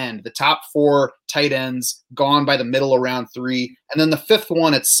gap end. The top 4 tight ends gone by the middle of round 3. And then the 5th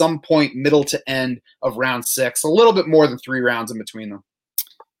one at some point middle to end of round 6. A little bit more than 3 rounds in between them.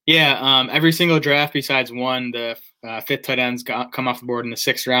 Yeah, every single draft besides one, the 5th tight ends come off the board in the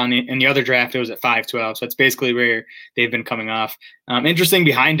 6th round. In the other draft, it was at 5-12. So that's basically where they've been coming off. Interesting,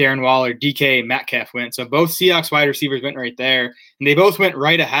 behind Darren Waller, DK Metcalf went. So both Seahawks wide receivers went right there. And they both went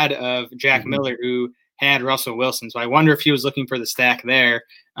right ahead of Jack Miller, who had Russell Wilson. So I wonder if he was looking for the stack there.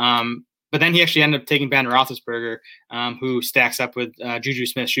 But then he actually ended up taking Ben Roethlisberger, who stacks up with Juju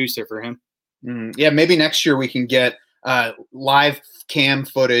Smith-Schuster for him. Yeah, maybe next year we can get live cam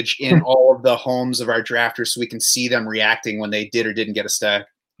footage in all of the homes of our drafters so we can see them reacting when they did or didn't get a stack.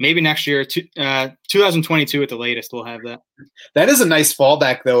 Maybe next year, 2022 at the latest, we'll have that. That is a nice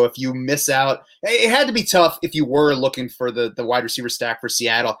fallback, though, if you miss out. It had to be tough if you were looking for the wide receiver stack for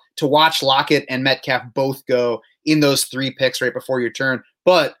Seattle to watch Lockett and Metcalf both go in those 3 picks right before your turn.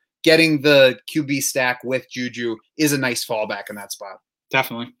 But getting the QB stack with Juju is a nice fallback in that spot.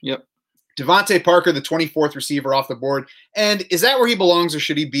 Definitely. Yep. Devontae Parker, the 24th receiver off the board. And is that where he belongs, or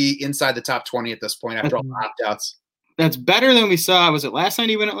should he be inside the top 20 at this point after all the opt-outs? That's better than we saw. Was it last night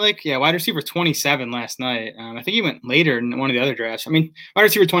he went at wide receiver 27 last night. I think he went later in one of the other drafts. I mean, wide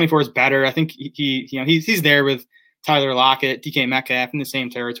receiver 24 is better. I think he's there with Tyler Lockett, DK Metcalf in the same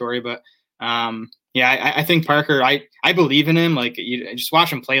territory. But I think Parker, I believe in him. Like, you just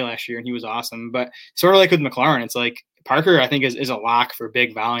watch him play last year and he was awesome. But sort of like with McLaurin, it's like Parker, I think, is a lock for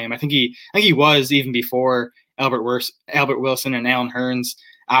big volume. I think he was even before Albert Wilson and Allen Hurns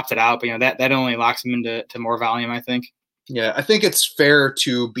opted out, but that only locks him into more volume, I think. Yeah, I think it's fair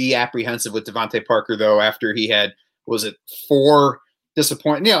to be apprehensive with Devontae Parker, though, after he had, 4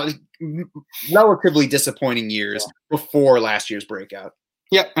 relatively disappointing years before last year's breakout.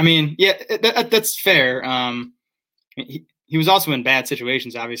 Yeah, I mean, that's fair. He was also in bad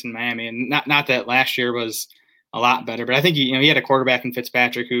situations, obviously, in Miami, and not that last year was a lot better, but I think he had a quarterback in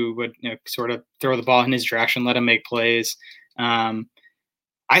Fitzpatrick who would sort of throw the ball in his direction, let him make plays.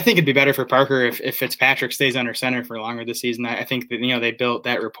 I think it'd be better for Parker if Fitzpatrick stays under center for longer this season. I think that they built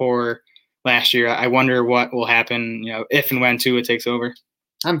that rapport last year. I wonder what will happen, if and when Tua takes over.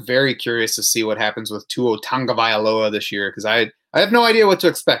 I'm very curious to see what happens with Tua Tagovailoa this year, because I have no idea what to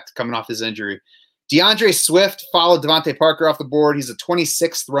expect coming off his injury. DeAndre Swift followed Devontae Parker off the board. He's a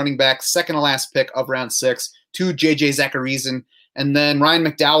 26th running back, second to last pick of round 6 to J.J. Zacharyson. And then Ryan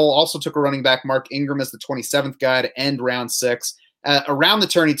McDowell also took a running back, Mark Ingram, as the 27th guy to end round 6. Around the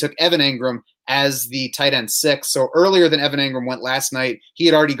turn, he took Evan Ingram as the tight end 6. So earlier than Evan Engram went last night. He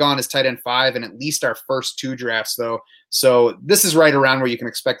had already gone as tight end 5 in at least our first 2 drafts, though. So this is right around where you can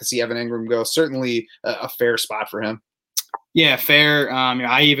expect to see Evan Engram go. Certainly a fair spot for him. Yeah, fair.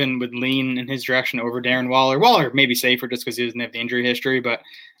 I even would lean in his direction over Darren Waller. Waller may be safer just because he doesn't have the injury history, but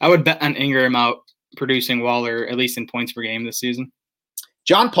I would bet on Engram out producing Waller at least in points per game this season.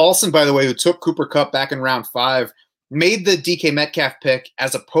 John Paulson, by the way, who took Cooper Kupp back in round 5, made the DK Metcalf pick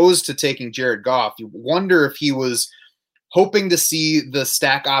as opposed to taking Jared Goff. You wonder if he was hoping to see the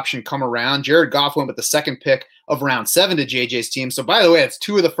stack option come around. Jared Goff went with the second pick of round 7 to JJ's team. So, by the way, it's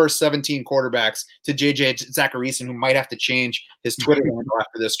 2 of the first 17 quarterbacks to JJ Zacharyson, who might have to change his Twitter handle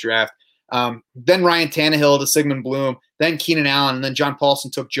after this draft. Then Ryan Tannehill to Sigmund Bloom, then Keenan Allen, and then John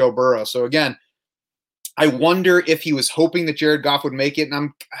Paulson took Joe Burrow. So, again, I wonder if he was hoping that Jared Goff would make it.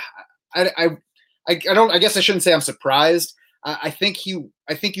 And I guess I shouldn't say I'm surprised. I think you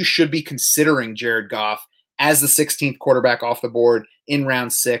should be considering Jared Goff as the 16th quarterback off the board in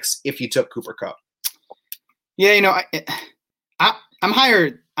round 6 if you took Cooper Kupp. Yeah, I'm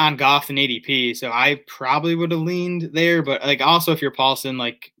higher on Goff than ADP, so I probably would have leaned there. But also if you're Paulson,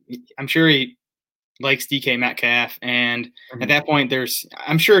 I'm sure he likes DK Metcalf, and at that point,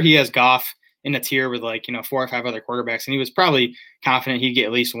 I'm sure he has Goff in a tier with 4 or 5 other quarterbacks, and he was probably confident he'd get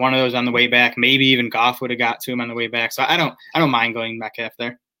at least one of those on the way back. Maybe even Goff would have got to him on the way back. So I don't mind going Metcalf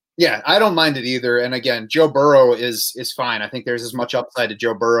there. Yeah, I don't mind it either. And again, Joe Burrow is fine. I think there's as much upside to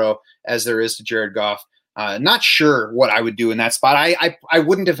Joe Burrow as there is to Jared Goff. Not sure what I would do in that spot. I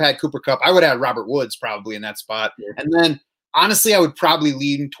wouldn't have had Cooper Kupp. I would have had Robert Woods probably in that spot. Yeah. And then honestly, I would probably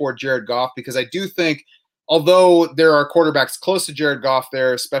lean toward Jared Goff because I do think, although there are quarterbacks close to Jared Goff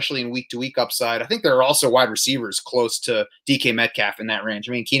there, especially in week-to-week upside, I think there are also wide receivers close to DK Metcalf in that range.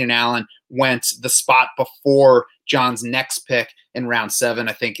 I mean, Keenan Allen went the spot before John's next pick in round 7.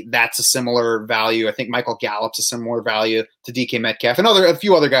 I think that's a similar value. I think Michael Gallup's a similar value to DK Metcalf and a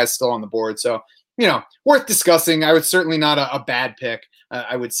few other guys still on the board. So, worth discussing. I would certainly not a bad pick,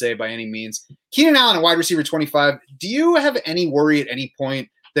 I would say, by any means. Keenan Allen at wide receiver 25. Do you have any worry at any point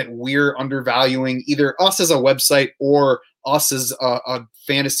that we're undervaluing either us as a website or us as a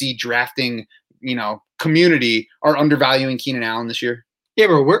fantasy drafting, community are undervaluing Keenan Allen this year? Yeah,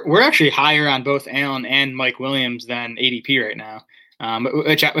 but we're actually higher on both Allen and Mike Williams than ADP right now,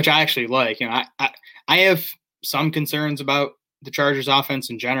 which I actually like. I have some concerns about the Chargers offense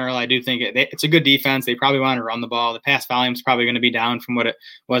in general. I do think it's a good defense. They probably want to run the ball. The pass volume is probably going to be down from what it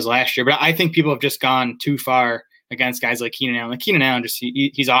was last year, but I think people have just gone too far against guys like Keenan Allen. Keenan Allen,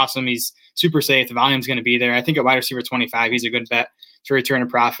 he's awesome. He's super safe. The volume's going to be there. I think at wide receiver 25, he's a good bet to return a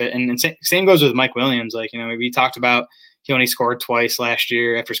profit. And same goes with Mike Williams. We talked about he only scored twice last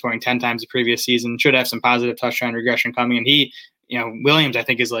year after scoring 10 times the previous season. Should have some positive touchdown regression coming. And Williams, I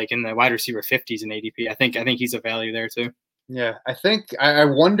think, is in the wide receiver 50s in ADP. I think he's a value there too. Yeah, I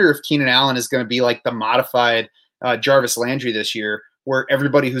wonder if Keenan Allen is going to be like the modified Jarvis Landry this year, where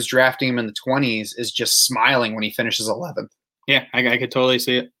everybody who's drafting him in the 20s is just smiling when he finishes 11th. Yeah, I could totally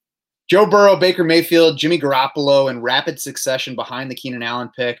see it. Joe Burrow, Baker Mayfield, Jimmy Garoppolo in rapid succession behind the Keenan Allen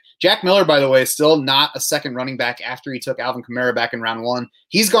pick. Jack Miller, by the way, still not a second running back after he took Alvin Kamara back in round 1.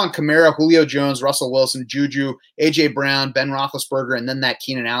 He's gone Kamara, Julio Jones, Russell Wilson, Juju, A.J. Brown, Ben Roethlisberger, and then that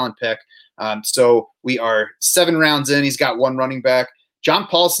Keenan Allen pick. So we are 7 rounds in. He's got 1 running back. John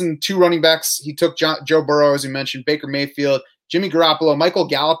Paulson, 2 running backs. He took Joe Burrow, as you mentioned, Baker Mayfield, Jimmy Garoppolo. Michael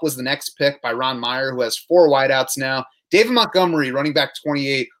Gallup was the next pick by Ron Meyer, who has 4 wideouts now. David Montgomery, running back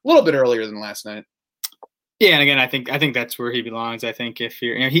 28, a little bit earlier than last night. Yeah, and again, I think that's where he belongs. I think if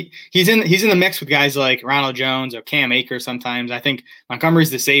you're, he's in the mix with guys like Ronald Jones or Cam Akers. Sometimes I think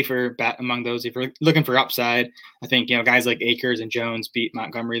Montgomery's the safer bet among those. If you're looking for upside, I think guys like Akers and Jones beat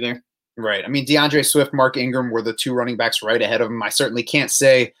Montgomery there. Right. I mean, DeAndre Swift, Mark Ingram were the 2 running backs right ahead of him. I certainly can't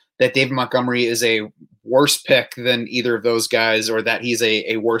say that David Montgomery is a worse pick than either of those guys, or that he's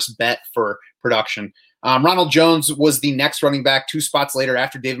a worse bet for production. Ronald Jones was the next running back 2 spots later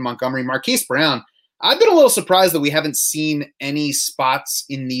after David Montgomery. Marquise Brown, I've been a little surprised that we haven't seen any spots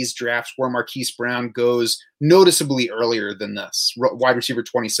in these drafts where Marquise Brown goes noticeably earlier than this, wide receiver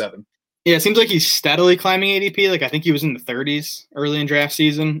 27. Yeah, it seems like he's steadily climbing ADP. I think he was in the 30s early in draft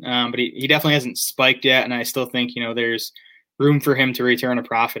season, but he definitely hasn't spiked yet, and I still think, there's room for him to return a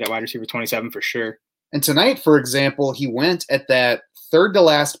profit at wide receiver 27 for sure. And tonight, for example, he went at that 3rd to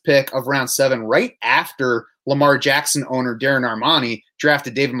last pick of round 7, right after Lamar Jackson owner Darren Armani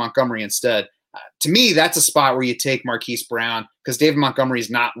drafted David Montgomery instead. To me, that's a spot where you take Marquise Brown because David Montgomery is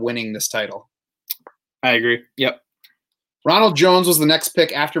not winning this title. I agree. Yep. Ronald Jones was the next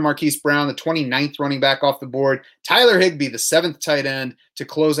pick after Marquise Brown, the 29th running back off the board. Tyler Higbee, the 7th tight end to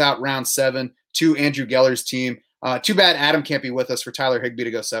close out round 7. to Andrew Geller's team. Too bad Adam can't be with us for Tyler Higbee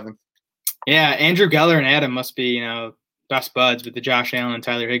to go 7th. Yeah, Andrew Geller and Adam must be, best buds with the Josh Allen and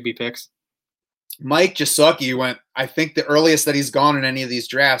Tyler Higbee picks. Mike Gesicki went, I think, the earliest that he's gone in any of these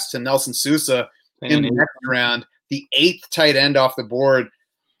drafts to Nelson Sousa in the next round, the 8th tight end off the board.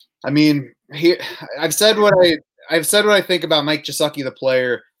 I mean, I've said what I think about Mike Gesicki, the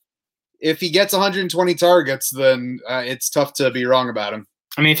player. If he gets 120 targets, then it's tough to be wrong about him.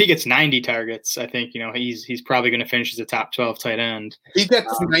 I mean, if he gets 90 targets, I think, he's probably going to finish as a top 12 tight end. If he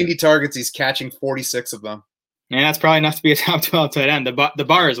gets 90 targets, he's catching 46 of them. And that's probably enough to be a top 12 tight end. The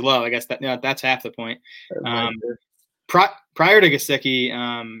bar is low. I guess that's half the point. Prior to Gesicki,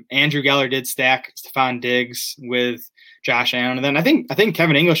 Andrew Geller did stack Stephon Diggs with Josh Allen. And then I think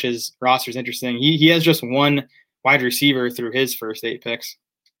Kevin English's roster is interesting. He has just one wide receiver through his first 8 picks.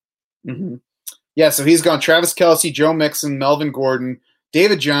 Mm-hmm. Yeah, so he's gone Travis Kelce, Joe Mixon, Melvin Gordon,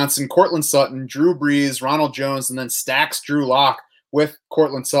 David Johnson, Cortland Sutton, Drew Brees, Ronald Jones, and then stacks Drew Lock with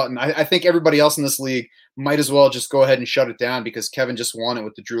Cortland Sutton. I think everybody else in this league might as well just go ahead and shut it down because Kevin just won it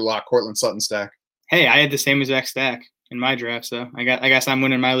with the Drew Lock, Cortland Sutton stack. Hey, I had the same exact stack in my draft, so I guess I'm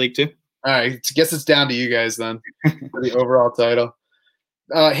winning my league too. All right, I guess it's down to you guys then for the overall title.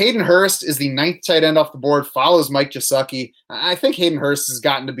 Hayden Hurst is the 9th tight end off the board, follows Mike Gesicki. I think Hayden Hurst has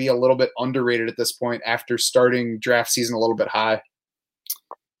gotten to be a little bit underrated at this point after starting draft season a little bit high.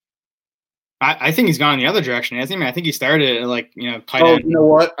 I think he's gone the other direction, hasn't he? I think he started at tight end. You know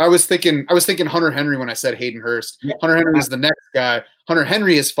what? I was thinking Hunter Henry when I said Hayden Hurst. Yeah. Hunter Henry is the next guy. Hunter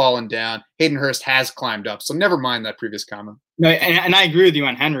Henry has fallen down. Hayden Hurst has climbed up. So never mind that previous comment. No, and I agree with you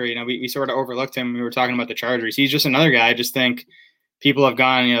on Henry. We sort of overlooked him when we were talking about the Chargers. He's just another guy. I just think people have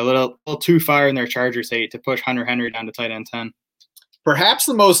gone a little too far in their Chargers hate to push Hunter Henry down to tight end 10. Perhaps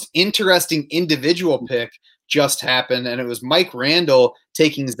the most interesting individual pick just happened, and it was Mike Randall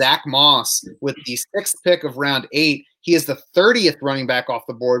taking Zach Moss with the 6th pick of round 8. He is the 30th running back off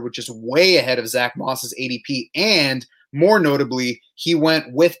the board, which is way ahead of Zach Moss's ADP. And more notably, he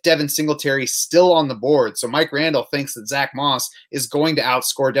went with Devin Singletary still on the board. So Mike Randall thinks that Zach Moss is going to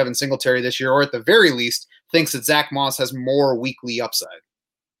outscore Devin Singletary this year, or at the very least, thinks that Zach Moss has more weekly upside.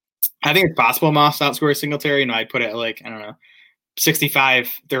 I think it's possible Moss outscores Singletary. I'd put it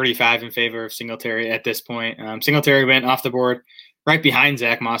 65-35 in favor of Singletary at this point. Singletary went off the board right behind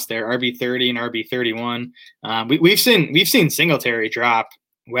Zach Moss there, RB30 and RB31. We've seen Singletary drop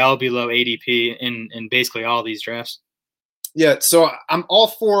well below ADP in basically all these drafts. Yeah, so I'm all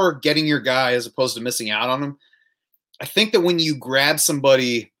for getting your guy as opposed to missing out on him. I think that when you grab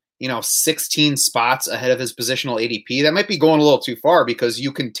somebody, 16 spots ahead of his positional ADP, that might be going a little too far because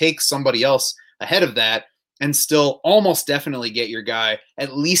you can take somebody else ahead of that and still almost definitely get your guy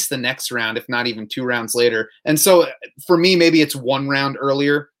at least the next round, if not even 2 rounds later. And so for me, maybe it's 1 round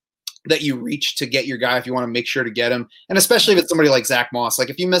earlier that you reach to get your guy if you want to make sure to get him. And especially if it's somebody like Zach Moss. Like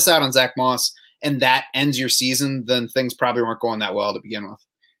if you miss out on Zach Moss and that ends your season, then things probably weren't going that well to begin with.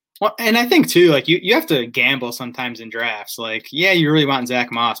 Well, and I think too, you have to gamble sometimes in drafts. You really want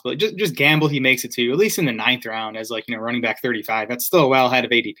Zach Moss, but just gamble he makes it to you, at least in the 9th round as running back 35. That's still well ahead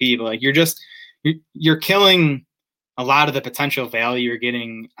of ADP, but you're killing a lot of the potential value you're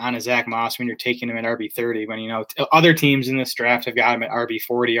getting on a Zach Moss when you're taking him at RB30 when, other teams in this draft have got him at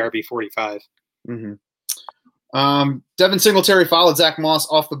RB40, RB45. Mm-hmm. Devin Singletary followed Zach Moss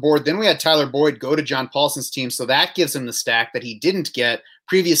off the board. Then we had Tyler Boyd go to John Paulson's team. So that gives him the stack that he didn't get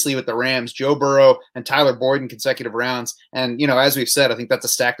previously with the Rams, Joe Burrow and Tyler Boyd in consecutive rounds. And, as we've said, I think that's a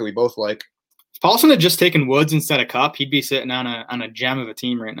stack that we both like. If Paulson had just taken Woods instead of Kupp, he'd be sitting on a gem of a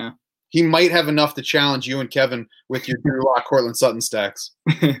team right now. He might have enough to challenge you and Kevin with your Drew Lock, Cortland Sutton stacks.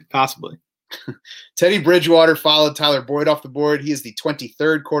 Possibly. Teddy Bridgewater followed Tyler Boyd off the board. He is the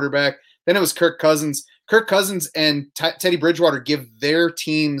 23rd quarterback. Then it was Kirk Cousins. Kirk Cousins and Teddy Bridgewater give their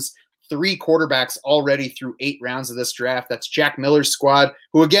teams 3 quarterbacks already through 8 rounds of this draft. That's Jack Miller's squad,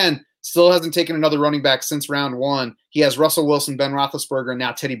 who, again, still hasn't taken another running back since round 1. He has Russell Wilson, Ben Roethlisberger, and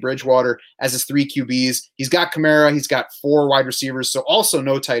now Teddy Bridgewater as his 3 QBs. He's got Kamara. He's got 4 wide receivers, so also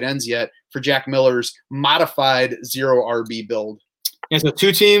no tight ends yet for Jack Miller's modified 0 RB build. Yeah, so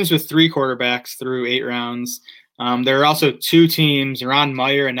 2 teams with 3 quarterbacks through 8 rounds. There are also 2 teams, Ron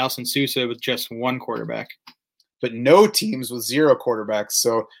Meyer and Nelson Sousa, with just 1 quarterback. But no teams with 0 quarterbacks,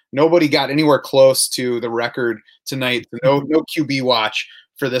 so nobody got anywhere close to the record tonight. No QB watch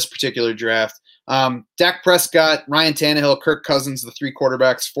for this particular draft. Dak Prescott, Ryan Tannehill, Kirk Cousins, the 3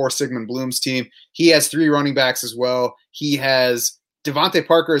 quarterbacks for Sigmund Bloom's team. He has 3 running backs as well. He has Devontae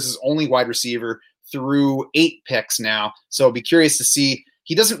Parker as his only wide receiver through 8 picks now. So I'll be curious to see.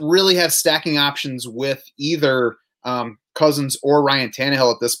 He doesn't really have stacking options with either Cousins or Ryan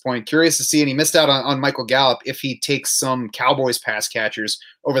Tannehill at this point. Curious to see, and he missed out on Michael Gallup if he takes some Cowboys pass catchers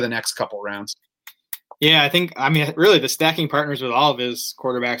over the next couple rounds. Yeah, I mean, really, the stacking partners with all of his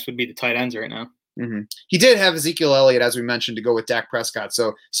quarterbacks would be the tight ends right now. Mm-hmm. He did have Ezekiel Elliott, as we mentioned, to go with Dak Prescott.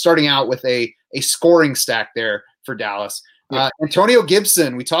 So starting out with a scoring stack there for Dallas. Antonio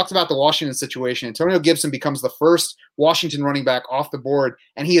Gibson, we talked about the Washington situation. Antonio Gibson becomes the first Washington running back off the board,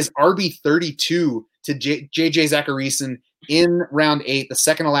 and he is RB32 to J.J. Zacharyson in round 8, the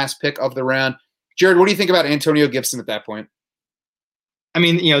second to last pick of the round. Jared, what do you think about Antonio Gibson at that point? I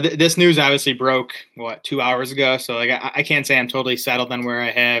mean, this news obviously broke, 2 hours ago. So like, I can't say I'm totally settled on where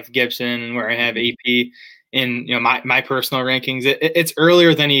I have Gibson and where I have AP in, my personal rankings. It's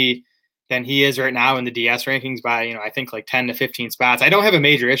earlier than he is right now in the DS rankings by, I think like 10 to 15 spots. I don't have a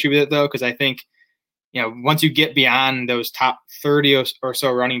major issue with it though, because I think, once you get beyond those top 30 or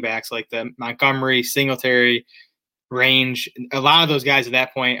so running backs, like the Montgomery, Singletary range, a lot of those guys at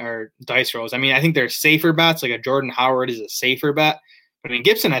that point are dice rolls. I mean, I think they're safer bets. Like a Jordan Howard is a safer bet. But I mean,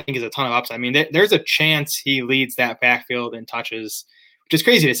 Gibson, I think, is a ton of upside. I mean, there's a chance he leads that backfield in touches, which is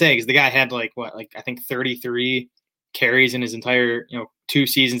crazy to say because the guy had I think 33 carries in his entire, 2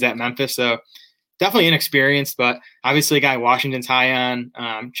 seasons at Memphis. So definitely inexperienced, but obviously a guy Washington's high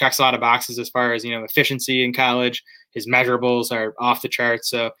on, checks a lot of boxes as far as, efficiency in college. His measurables are off the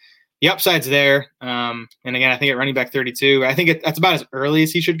charts. So the upside's there. And again, I think at running back 32, I think that's about as early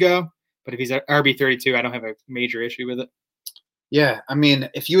as he should go. But if he's at RB 32, I don't have a major issue with it. Yeah, I mean,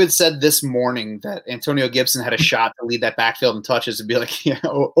 if you had said this morning that Antonio Gibson had a shot to lead that backfield in touches, it'd be like, yeah,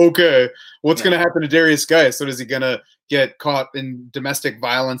 okay, what's going to happen to Darius Geis? So is he going to get caught in domestic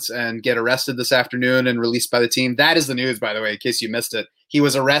violence and get arrested this afternoon and released by the team? That is the news, by the way, in case you missed it. He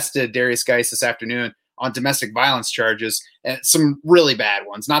was arrested, Darius Geis, this afternoon on domestic violence charges, and some really bad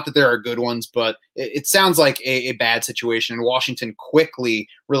ones. Not that there are good ones, but it sounds like a bad situation. And Washington quickly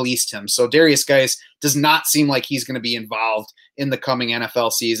released him. So Darius Geis does not seem like he's going to be involved in the coming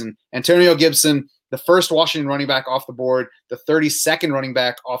NFL season. Antonio Gibson, the first Washington running back off the board, the 32nd running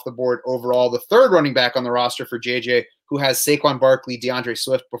back off the board overall, the third running back on the roster for JJ, who has Saquon Barkley, DeAndre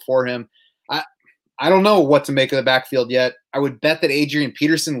Swift before him. I don't know what to make of the backfield yet. I would bet that Adrian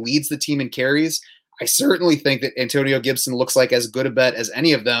Peterson leads the team in carries. I certainly think that Antonio Gibson looks like as good a bet as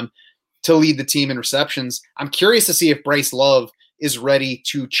any of them to lead the team in receptions. I'm curious to see if Bryce Love is ready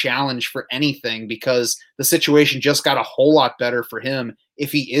to challenge for anything because the situation just got a whole lot better for him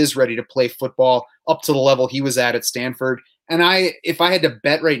if he is ready to play football up to the level he was at Stanford. And if I had to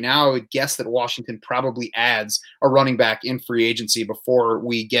bet right now, I would guess that Washington probably adds a running back in free agency before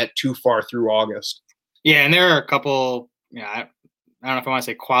we get too far through August. Yeah, and there are a couple, I don't know if I want to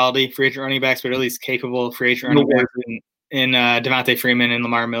say quality free agent running backs, but at least capable free agent running backs in Devontae Freeman and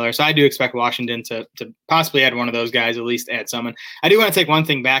Lamar Miller. So I do expect Washington to possibly add one of those guys, at least add someone. I do want to take one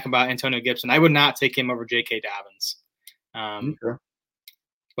thing back about Antonio Gibson. I would not take him over J.K. Dobbins.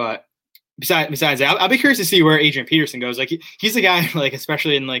 But besides that, I'll be curious to see where Adrian Peterson goes. Like he's the guy, like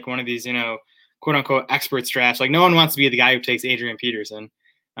especially in like one of these, quote unquote experts drafts. Like no one wants to be the guy who takes Adrian Peterson.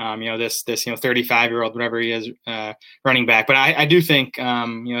 This 35-year-old, whatever he is, running back. But I do think,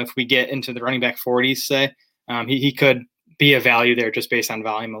 if we get into the running back 40s, say, he could be a value there just based on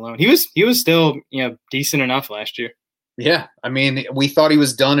volume alone. He was still, decent enough last year. Yeah. I mean, we thought he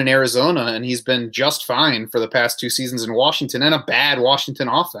was done in Arizona, and he's been just fine for the past 2 seasons in Washington and a bad Washington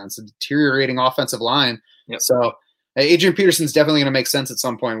offense, a deteriorating offensive line. Yep. So Adrian Peterson's definitely going to make sense at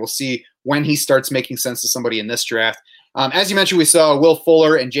some point. We'll see when he starts making sense to somebody in this draft. As you mentioned, we saw Will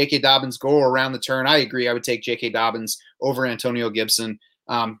Fuller and J.K. Dobbins go around the turn. I agree. I would take J.K. Dobbins over Antonio Gibson.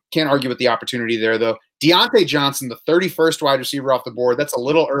 Can't argue with the opportunity there, though. Deontay Johnson, the 31st wide receiver off the board. That's a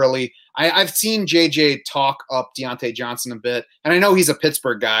little early. I've seen JJ talk up Deontay Johnson a bit, and I know he's a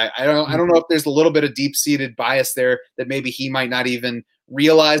Pittsburgh guy. I don't know if there's a little bit of deep-seated bias there that maybe he might not even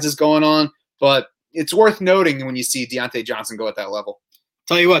realize is going on, but it's worth noting when you see Deontay Johnson go at that level.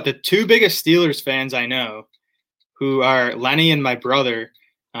 Tell you what, the 2 biggest Steelers fans I know, who are Lenny and my brother,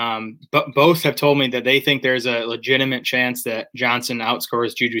 but both have told me that they think there's a legitimate chance that Johnson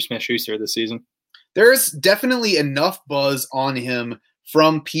outscores Juju Smith-Schuster this season. There's definitely enough buzz on him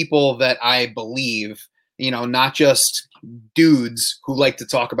from people that I believe, not just dudes who like to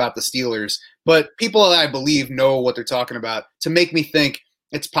talk about the Steelers, but people that I believe know what they're talking about to make me think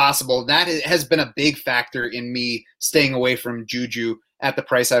it's possible. That has been a big factor in me staying away from Juju at the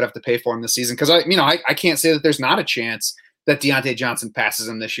price I'd have to pay for him this season. Because I can't say that there's not a chance that Deontay Johnson passes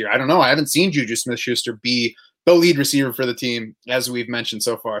him this year. I don't know. I haven't seen Juju Smith-Schuster be the lead receiver for the team, as we've mentioned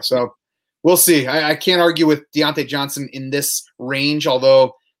so far. So we'll see. I can't argue with Deontay Johnson in this range,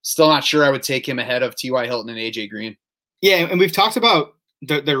 although still not sure I would take him ahead of T.Y. Hilton and A.J. Green. Yeah, and we've talked about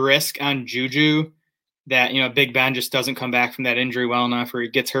the risk on Juju that, Big Ben just doesn't come back from that injury well enough or he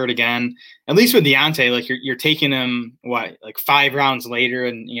gets hurt again. At least with Deontay, like you're taking him, like 5 rounds later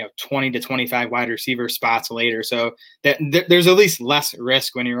and, 20 to 25 wide receiver spots later. So there's at least less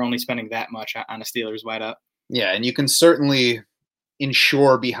risk when you're only spending that much on a Steelers wideout. Yeah, and you can certainly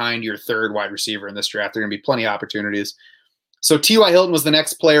insure behind your third wide receiver in this draft. There are going to be plenty of opportunities. So T.Y. Hilton was the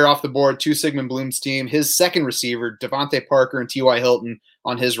next player off the board to Sigmund Bloom's team. His second receiver, Devontae Parker and T.Y. Hilton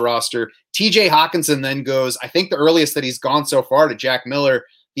on his roster. T.J. Hockenson then goes, I think the earliest that he's gone so far, to Jack Miller,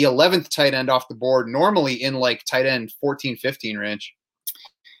 the 11th tight end off the board, normally in like tight end 14, 15 range.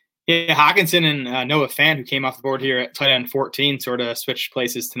 Yeah, Hockenson and Noah Fant, who came off the board here at tight end 14, sort of switched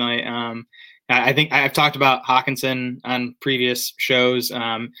places tonight. I think I've talked about Hockenson on previous shows.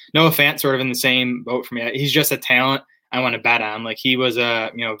 Noah Fant sort of in the same boat for me. He's just a talent I want to bet on. Like he was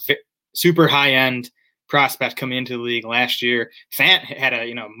a super high end prospect coming into the league last year. Fant had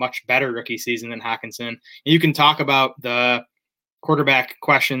a much better rookie season than Hockenson. You can talk about the quarterback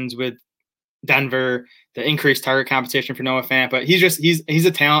questions with Denver, the increased target competition for Noah Fant, but he's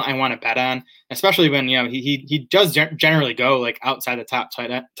a talent I want to bet on, especially when he does generally go like outside the top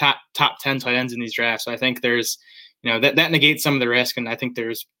 10 tight ends in these drafts. So I think there's that negates some of the risk, and I think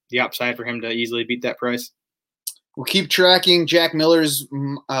there's the upside for him to easily beat that price. We'll keep tracking Jack Miller's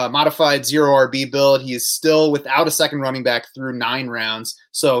modified 0 RB build. He is still without a second running back through 9 rounds,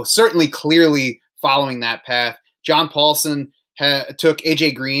 so certainly clearly following that path. John Paulson took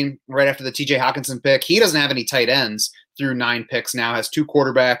AJ Green right after the TJ Hockenson pick. He doesn't have any tight ends through 9 picks now, has 2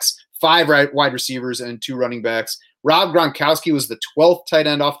 quarterbacks, 5 wide receivers, and 2 running backs. Rob Gronkowski was the 12th tight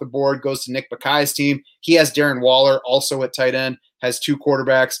end off the board, goes to Nick Bakai's team. He has Darren Waller also at tight end, has 2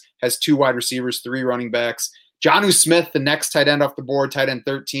 quarterbacks, has 2 wide receivers, 3 running backs. Jonnu Smith, the next tight end off the board, tight end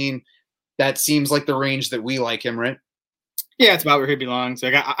 13. That seems like the range that we like him, right? Yeah, it's about where he belongs.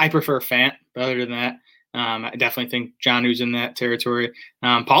 Like I prefer Fant, but other than that, I definitely think Jonnu's in that territory.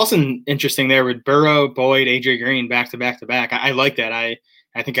 Paulson, interesting there with Burrow, Boyd, AJ Green back to back. I like that. I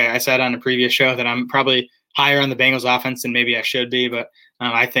think I said on a previous show that I'm probably higher on the Bengals offense than maybe I should be, but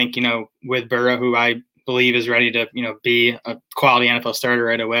I think with Burrow, who I believe is ready to be a quality NFL starter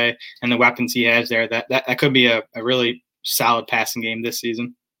right away, and the weapons he has there, that could be a really solid passing game this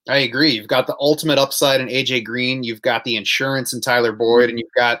season. I agree. You've got the ultimate upside in AJ Green. You've got the insurance in Tyler Boyd, and you've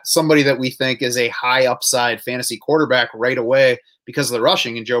got somebody that we think is a high upside fantasy quarterback right away because of the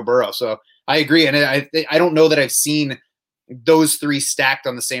rushing in Joe Burrow. So I agree. And I don't know that I've seen those 3 stacked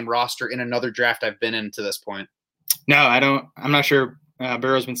on the same roster in another draft I've been in to this point. No, I don't. I'm not sure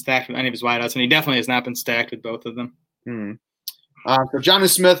Burrow's been stacked with any of his wideouts, and he definitely has not been stacked with both of them. So Jonnu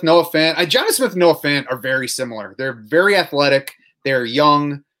Smith, Noah Fant. Jonnu Smith and Noah Fant are very similar. They're very athletic. They're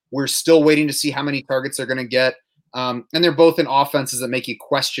young. We're still waiting to see how many targets they're going to get. And they're both in offenses that make you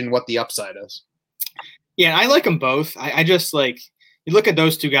question what the upside is. Yeah, I like them both. I just you look at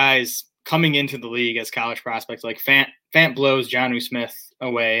those 2 guys coming into the league as college prospects. Like Fant blows Jonnu Smith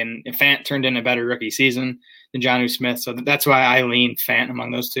away, and Fant turned in a better rookie season than Jonnu Smith. So that's why I lean Fant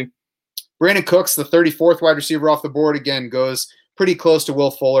among those 2. Brandon Cooks, the 34th wide receiver off the board, again, goes pretty close to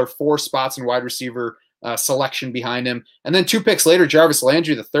Will Fuller, 4 spots in wide receiver selection behind him. And then 2 picks later, Jarvis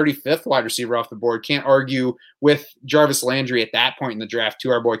Landry, the 35th wide receiver off the board. Can't argue with Jarvis Landry at that point in the draft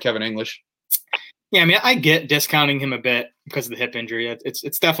to our boy Kevin English. Yeah, I mean, I get discounting him a bit because of the hip injury.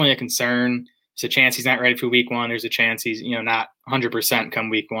 It's definitely a concern. There's a chance he's not ready for week 1. There's a chance he's not 100% come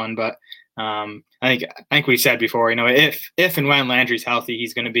week 1. But I think we said before, if and when Landry's healthy,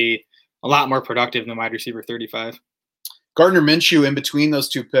 he's going to be a lot more productive than wide receiver 35. Gardner Minshew in between those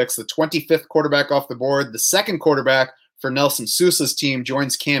 2 picks, the 25th quarterback off the board, the second quarterback for Nelson Sousa's team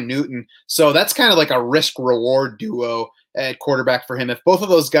joins Cam Newton. So that's kind of like a risk-reward duo at quarterback for him. If both of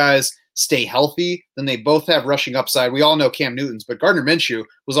those guys stay healthy, then they both have rushing upside. We all know Cam Newton's, but Gardner Minshew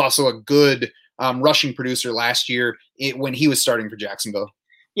was also a good rushing producer last year when he was starting for Jacksonville.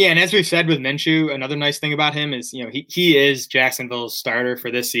 Yeah, and as we've said with Minshew, another nice thing about him is, he is Jacksonville's starter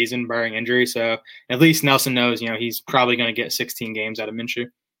for this season, barring injury. So at least Nelson knows, he's probably going to get 16 games out of Minshew.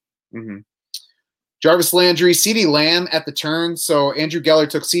 Mm-hmm. Jarvis Landry, CeeDee Lamb at the turn. So Andrew Geller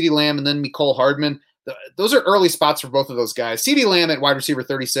took CeeDee Lamb and then Mecole Hardman. Those are early spots for both of those guys. CeeDee Lamb at wide receiver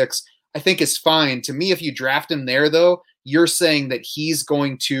 36, I think is fine. To me, if you draft him there, though, you're saying that he's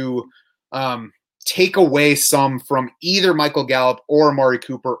going to take away some from either Michael Gallup or Amari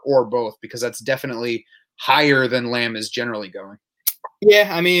Cooper or both, because that's definitely higher than Lamb is generally going. Yeah,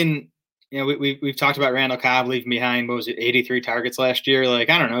 I mean, we've talked about Randall Cobb leaving behind, 83 targets last year. Like,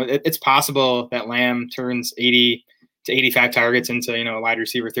 I don't know. It's possible that Lamb turns 80 to 85 targets into, a wide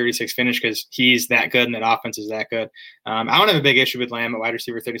receiver 36 finish because he's that good and that offense is that good. I don't have a big issue with Lamb at wide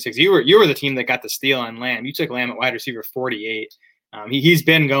receiver 36. You were the team that got the steal on Lamb. You took Lamb at wide receiver 48. He's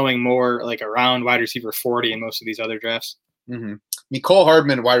been going more like around wide receiver 40 in most of these other drafts. Mm-hmm. Mecole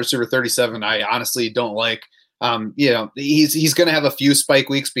Hardman, wide receiver 37, I honestly don't like. He's going to have a few spike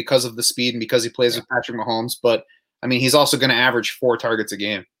weeks because of the speed and because he plays with Patrick Mahomes, but I mean, he's also going to average 4 targets a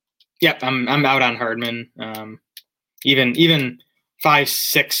game. Yep, I'm out on Hardman. Even 5,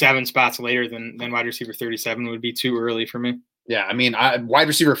 6, 7 spots later than wide receiver 37 would be too early for me. Yeah, I mean, wide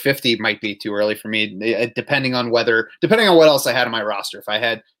receiver 50 might be too early for me, depending on what else I had on my roster. If I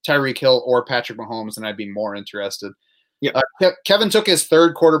had Tyreek Hill or Patrick Mahomes, then I'd be more interested. Yep. Kevin took his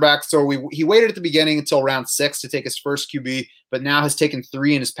third quarterback, so he waited at the beginning until round 6 to take his first QB, but now has taken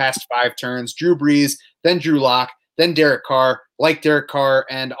 3 in his past 5 turns. Drew Brees, then Drew Lock, then Derek Carr. Like Derek Carr,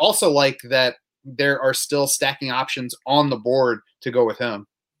 and also like that there are still stacking options on the board to go with him.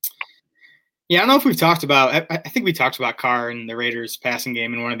 Yeah, I don't know if we've talked about. I think we talked about Carr and the Raiders' passing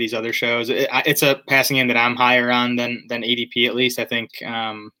game in one of these other shows. It's a passing game that I'm higher on than ADP at least. I think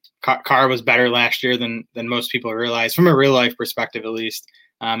Carr was better last year than most people realize from a real life perspective at least,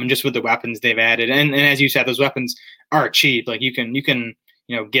 and just with the weapons they've added. And as you said, those weapons are cheap. Like you can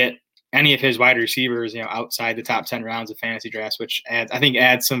get any of his wide receivers outside the top 10 rounds of fantasy drafts, which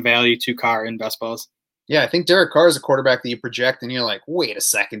adds some value to Carr in best balls. Yeah, I think Derek Carr is a quarterback that you project and you're like, wait a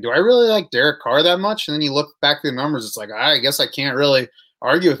second, do I really like Derek Carr that much? And then you look back through the numbers, it's like, I guess I can't really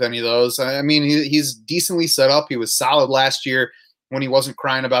argue with any of those. I mean, he's decently set up. He was solid last year when he wasn't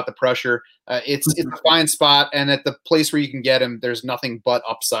crying about the pressure. It's a fine spot, and at the place where you can get him, there's nothing but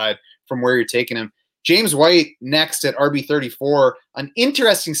upside from where you're taking him. James White next at RB34, an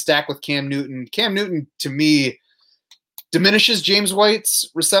interesting stack with Cam Newton. Cam Newton, to me, diminishes James White's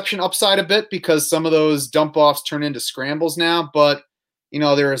reception upside a bit because some of those dump-offs turn into scrambles now. But,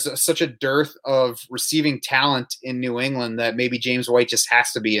 there is such a dearth of receiving talent in New England that maybe James White just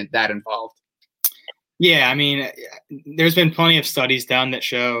has to be that involved. Yeah, I mean, there's been plenty of studies done that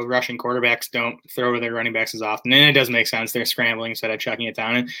show rushing quarterbacks don't throw to their running backs as often. And it does make sense. They're scrambling instead of chucking it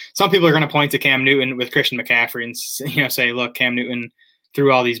down. And some people are going to point to Cam Newton with Christian McCaffrey and, say, look, Cam Newton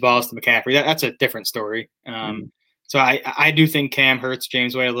threw all these balls to McCaffrey. That's a different story. So I do think Cam hurts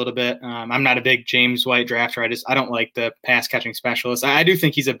James White a little bit. I'm not a big James White drafter. I don't like the pass catching specialist. I do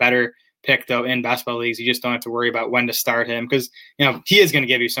think he's a better pick though in best ball leagues. You just don't have to worry about when to start him because he is going to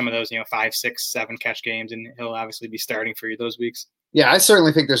give you some of those 5, 6, 7 catch games, and he'll obviously be starting for you those weeks. Yeah, I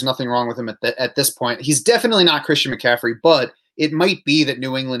certainly think there's nothing wrong with him at this point. He's definitely not Christian McCaffrey, but it might be that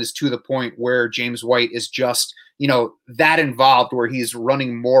New England is to the point where James White is just that involved, where he's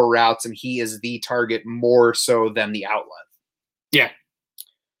running more routes and he is the target more so than the outlet. Yeah.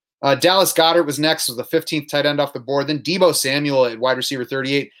 Dallas Goedert was next, was the 15th tight end off the board. Then Deebo Samuel at wide receiver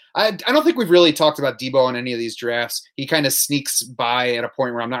 38. I don't think we've really talked about Deebo in any of these drafts. He kind of sneaks by at a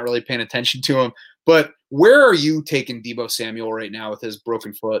point where I'm not really paying attention to him. But where are you taking Deebo Samuel right now with his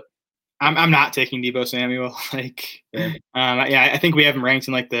broken foot? I'm not taking Deebo Samuel. I think we have him ranked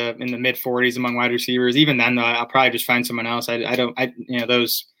in the mid 40s among wide receivers. Even then, though, I'll probably just find someone else.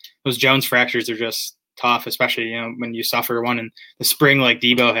 Those Jones fractures are just tough, especially when you suffer one in the spring like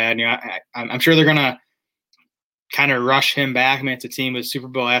Deebo had. I'm sure they're gonna kind of rush him back. I mean, it's a team with Super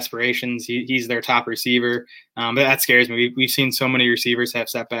Bowl aspirations. He's their top receiver, but that scares me. We've seen so many receivers have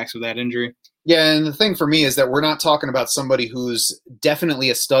setbacks with that injury. Yeah, and the thing for me is that we're not talking about somebody who's definitely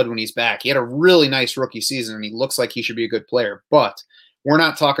a stud when he's back. He had a really nice rookie season, and he looks like he should be a good player. But we're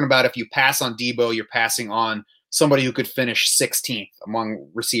not talking about if you pass on Deebo, you're passing on somebody who could finish 16th among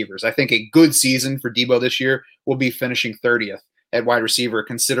receivers. I think a good season for Deebo this year will be finishing 30th at wide receiver,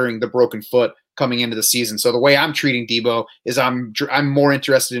 considering the broken foot coming into the season. So the way I'm treating Deebo is I'm more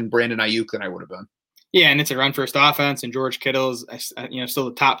interested in Brandon Ayuk than I would have been. Yeah, and it's a run-first offense, and George Kittle's still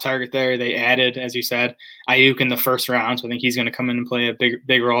the top target there. They added, as you said, Ayuk in the first round, so I think he's going to come in and play a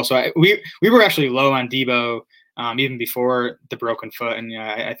big role. So we were actually low on Deebo even before the broken foot, and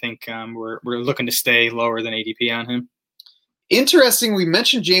I think we're looking to stay lower than ADP on him. Interesting. We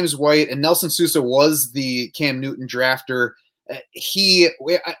mentioned James White, and Nelson Sousa was the Cam Newton drafter. He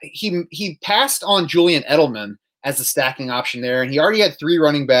passed on Julian Edelman as a stacking option there, and he already had 3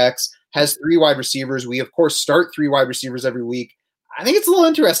 running backs. Has 3 wide receivers. We, of course, start 3 wide receivers every week. I think it's a little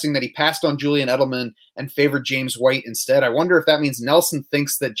interesting that he passed on Julian Edelman and favored James White instead. I wonder if that means Nelson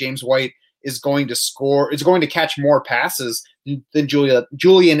thinks that James White is going to catch more passes than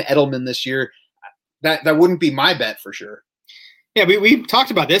Julian Edelman this year. That wouldn't be my bet for sure. Yeah, we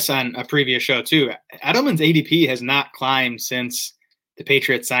talked about this on a previous show too. Edelman's ADP has not climbed since the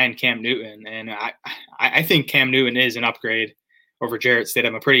Patriots signed Cam Newton, and I think Cam Newton is an upgrade over Jarrett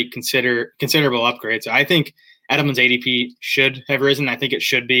Stidham, a pretty considerable upgrade. So I think Edelman's ADP should have risen. I think it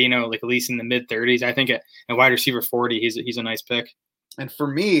should be, like at least in the mid 30s. I think at wide receiver 40, he's a nice pick. And for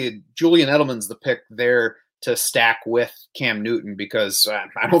me, Julian Edelman's the pick there to stack with Cam Newton, because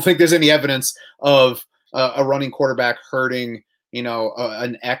I don't think there's any evidence of a running quarterback hurting,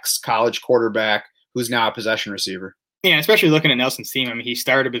 an ex-college quarterback who's now a possession receiver. Yeah, especially looking at Nelson's team. I mean, he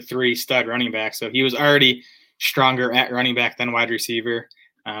started with 3 stud running backs, so he was already stronger at running back than wide receiver.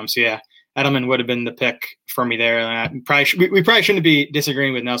 So yeah, Edelman would have been the pick for me there. We probably shouldn't be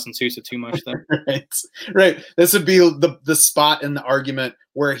disagreeing with Nelson Sousa too much there. Right. This would be the spot in the argument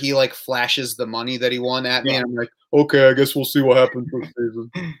where he flashes the money that he won at me, and I'm like, okay, I guess we'll see what happens this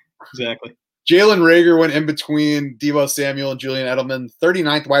season. Exactly. Jalen Reagor went in between Deebo Samuel and Julian Edelman,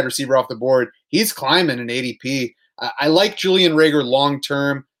 39th wide receiver off the board. He's climbing in ADP. I like Julian Reagor long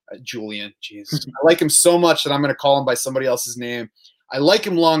term. Julian, jeez. I like him so much that I'm going to call him by somebody else's name. I like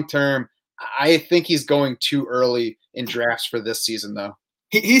him long term. I think he's going too early in drafts for this season, though.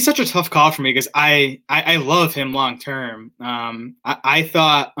 He's such a tough call for me because I love him long term. I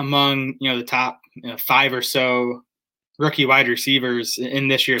thought among the top 5 or so rookie wide receivers in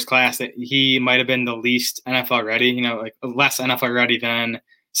this year's class that he might have been the least NFL ready. Less NFL ready than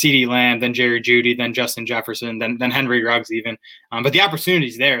CeeDee Lamb, then Jerry Jeudy, then Justin Jefferson, then Henry Ruggs even. But the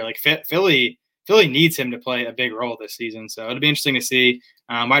opportunity's there. Philly needs him to play a big role this season. So it'll be interesting to see.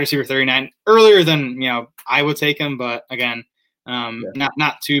 Wide receiver 39, earlier than I would take him, but again,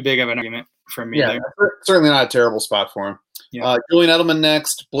 not too big of an argument from me. Yeah, there. Certainly not a terrible spot for him. Yeah. Julian Edelman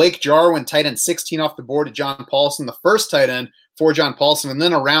next. Blake Jarwin, tight end 16 off the board to John Paulson, the first tight end for John Paulson. And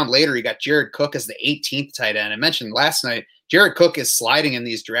then a round later, he got Jared Cook as the 18th tight end. I mentioned last night, Jared Cook is sliding in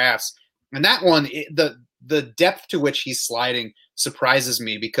these drafts. And that one, the depth to which he's sliding surprises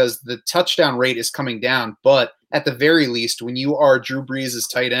me because the touchdown rate is coming down. But at the very least, when you are Drew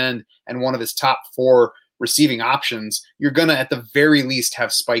Brees' tight end and one of his top 4 receiving options, you're going to at the very least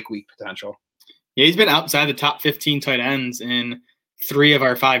have spike week potential. Yeah, he's been outside the top 15 tight ends in 3 of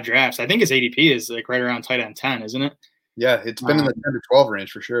our 5 drafts. I think his ADP is right around tight end 10, isn't it? Yeah, it's been in the 10 to 12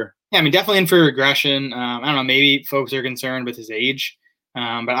 range for sure. Yeah, I mean, definitely in for regression. I don't know, maybe folks are concerned with his age. But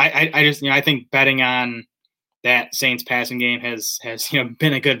I just, I think betting on that Saints passing game has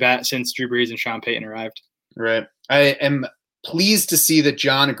been a good bet since Drew Brees and Sean Payton arrived. Right. I am pleased to see that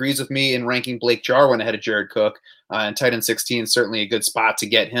John agrees with me in ranking Blake Jarwin ahead of Jared Cook. And tight end 16 is certainly a good spot to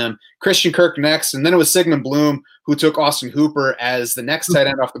get him. Christian Kirk next, and then it was Sigmund Bloom who took Austin Hooper as the next tight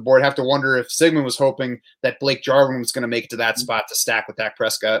end off the board. I have to wonder if Sigmund was hoping that Blake Jarwin was going to make it to that spot to stack with Dak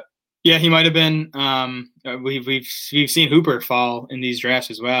Prescott. Yeah, he might have been. We've seen Hooper fall in these drafts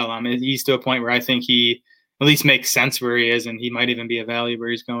as well. He's to a point where I think he at least makes sense where he is, and he might even be a value where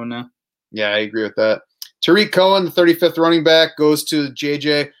he's going now. Yeah, I agree with that. Tariq Cohen, the 35th running back, goes to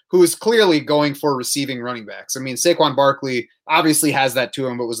JJ, who is clearly going for receiving running backs. I mean, Saquon Barkley obviously has that to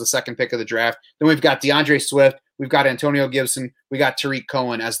him, but was the second pick of the draft. Then we've got DeAndre Swift, we've got Antonio Gibson, we got Tariq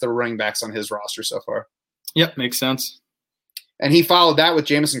Cohen as the running backs on his roster so far. Yep, makes sense. And he followed that with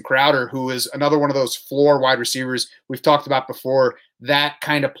Jamison Crowder, who is another one of those floor wide receivers we've talked about before. That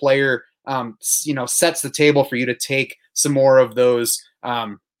kind of player, sets the table for you to take some more of those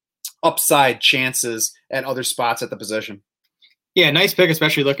upside chances at other spots at the position. Yeah, nice pick,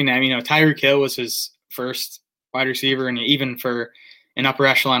 especially looking at, Tyreek Hill was his first wide receiver, and even for an upper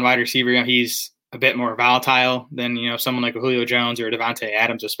echelon wide receiver, he's a bit more volatile than, someone like Julio Jones or Devontae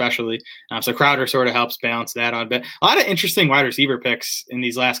Adams, especially. So Crowder sort of helps balance that out a bit. A lot of interesting wide receiver picks in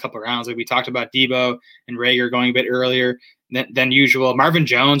these last couple of rounds. Like we talked about Deebo and Reagor going a bit earlier than usual. Marvin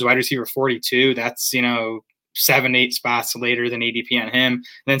Jones, wide receiver 42. That's, 7-8 spots later than ADP on him. And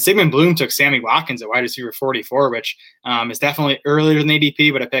then Sigmund Bloom took Sammy Watkins at wide receiver 44, which is definitely earlier than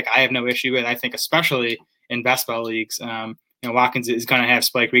ADP, but a pick I have no issue with. I think especially in best ball leagues, Watkins is going to have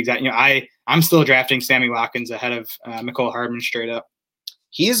spike weeks. I'm still drafting Sammy Watkins ahead of Mecole Hardman straight up.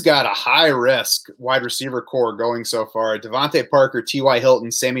 He's got a high risk wide receiver core going so far. Devontae Parker, T.Y.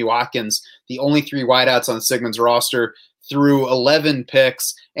 Hilton, Sammy Watkins, the only 3 wideouts on Sigmund's roster through 11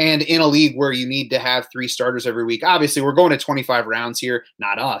 picks, and in a league where you need to have 3 starters every week. Obviously, we're going to 25 rounds here,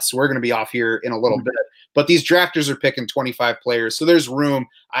 not us. We're going to be off here in a little bit. But these drafters are picking 25 players, so there's room.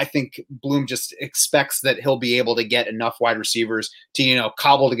 I think Bloom just expects that he'll be able to get enough wide receivers to,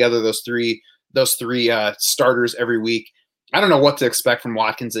 cobble together those three starters every week. I don't know what to expect from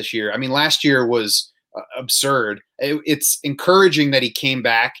Watkins this year. I mean, last year was absurd. It's encouraging that he came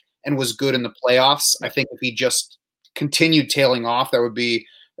back and was good in the playoffs. I think if he just continued tailing off, that would be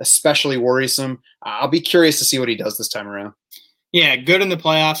especially worrisome. I'll be curious to see what he does this time around. Yeah, good in the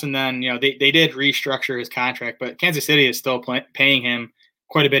playoffs, and then they did restructure his contract, but Kansas City is still paying him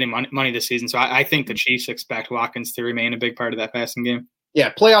quite a bit of money this season. So I think the Chiefs expect Watkins to remain a big part of that passing game.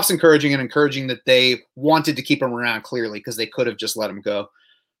 Yeah, playoffs encouraging that they wanted to keep him around clearly because they could have just let him go.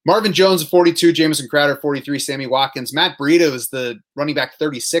 Marvin Jones at 42, Jamison Crowder 43, Sammy Watkins. Matt Breida was the running back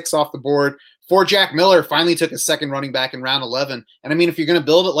 36 off the board. For Jack Miller, finally took a second running back in round 11. And I mean, if you're going to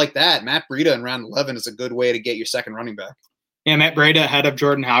build it like that, Matt Breida in round 11 is a good way to get your second running back. Yeah, Matt Breida ahead of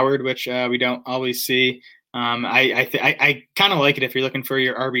Jordan Howard, which we don't always see. I kind of like it if you're looking for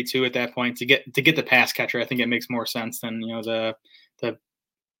your RB2 at that point to get the pass catcher. I think it makes more sense than the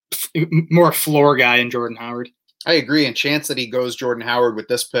more floor guy in Jordan Howard. I agree, and chance that he goes Jordan Howard with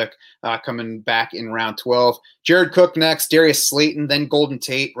this pick coming back in round 12. Jared Cook next, Darius Slayton, then Golden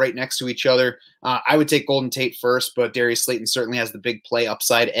Tate right next to each other. I would take Golden Tate first, but Darius Slayton certainly has the big play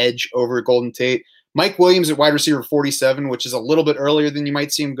upside edge over Golden Tate. Mike Williams at wide receiver 47, which is a little bit earlier than you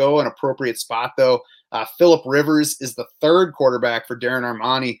might see him go, an appropriate spot though. Phillip Rivers is the third quarterback for Darren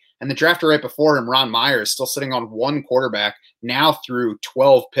Armani, and the drafter right before him, Ron Meyer, is still sitting on one quarterback now through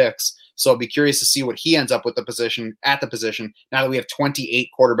 12 picks. So I'll be curious to see what he ends up with at the position now that we have 28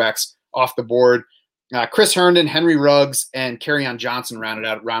 quarterbacks off the board. Chris Herndon, Henry Ruggs, and Kerryon Johnson rounded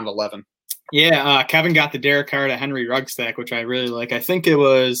out round 11. Yeah, Kevin got the Derek Carr to Henry Ruggs stack, which I really like. I think it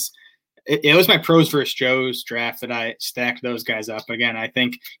was my pros versus Joe's draft that I stacked those guys up. Again, I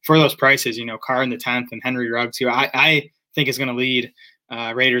think for those prices, Carr in the 10th and Henry Ruggs, who I think is going to lead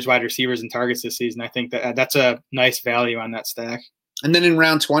Raiders wide receivers and targets this season. I think that's a nice value on that stack. And then in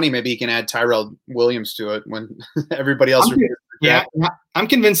round 20, maybe you can add Tyrell Williams to it when everybody else. I'm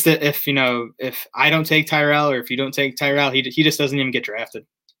convinced that if I don't take Tyrell or if you don't take Tyrell, he just doesn't even get drafted.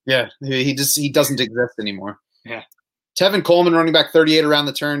 Yeah, he doesn't exist anymore. Yeah. Tevin Coleman, running back 38 around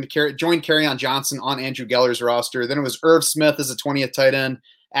the turn, joined Kerryon Johnson on Andrew Geller's roster. Then it was Irv Smith as a 20th tight end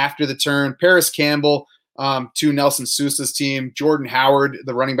after the turn. Paris Campbell to Nelson Sousa's team. Jordan Howard,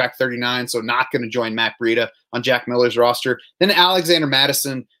 the running back 39, so not going to join Matt Breida on Jack Miller's roster. Then Alexander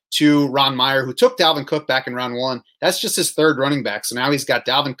Madison to Ron Meyer, who took Dalvin Cook back in round 1. That's just his third running back. So now he's got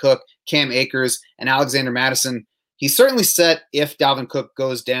Dalvin Cook, Cam Akers, and Alexander Madison. He's certainly set if Dalvin Cook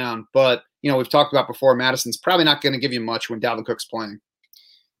goes down, but we've talked about before, Madison's probably not going to give you much when Dalvin Cook's playing.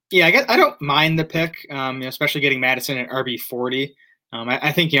 Yeah, I don't mind the pick, especially getting Madison at RB 40.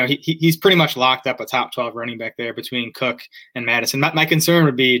 I think he's pretty much locked up a top 12 running back there between Cook and Madison. My concern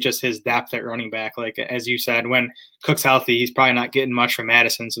would be just his depth at running back. Like as you said, when Cook's healthy, he's probably not getting much from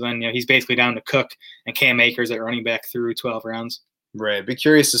Madison. So then he's basically down to Cook and Cam Akers at running back through 12 rounds. Right. Be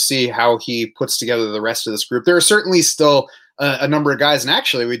curious to see how he puts together the rest of this group. There are certainly still a number of guys. And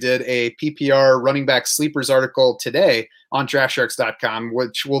actually, we did a PPR running back sleepers article today on DraftSharks.com,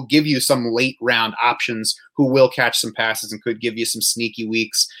 which will give you some late round options who will catch some passes and could give you some sneaky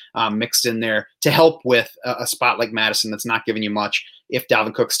weeks mixed in there to help with a spot like Madison that's not giving you much if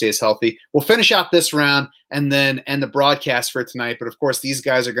Dalvin Cook stays healthy. We'll finish out this round and then end the broadcast for tonight. But of course, these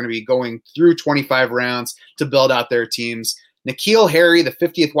guys are going to be going through 25 rounds to build out their teams. N'Keal Harry, the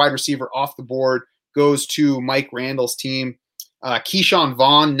 50th wide receiver off the board, goes to Mike Randall's team. Keyshawn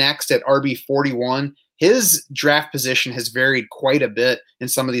Vaughn next at RB 41. His draft position has varied quite a bit in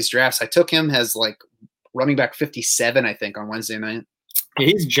some of these drafts. I took him as like running back 57, I think, on Wednesday night. Yeah,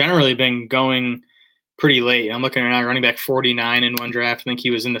 he's generally been going pretty late. I'm looking at running back 49 in one draft. I think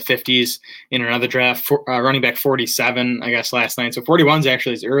he was in the 50s in another draft. Running back 47, I guess, last night. So 41 is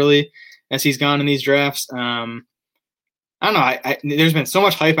actually as early as he's gone in these drafts. I don't know. There's been so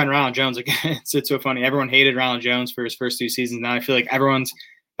much hype on Ronald Jones. Like, it's so funny. Everyone hated Ronald Jones for his first 2 seasons. Now I feel like everyone's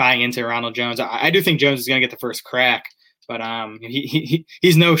buying into Ronald Jones. I do think Jones is going to get the first crack, but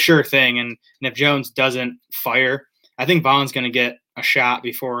he's no sure thing. And if Jones doesn't fire, I think Vaughn's going to get a shot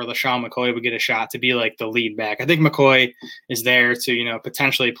before LaShawn McCoy would get a shot to be like the lead back. I think McCoy is there to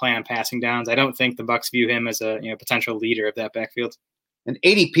potentially play on passing downs. I don't think the Bucs view him as a potential leader of that backfield. And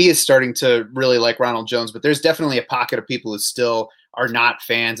ADP is starting to really like Ronald Jones, but there's definitely a pocket of people who still are not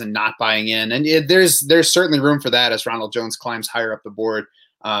fans and not buying in. And there's certainly room for that as Ronald Jones climbs higher up the board.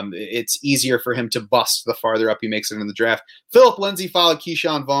 It's easier for him to bust the farther up he makes it into the draft. Philip Lindsay followed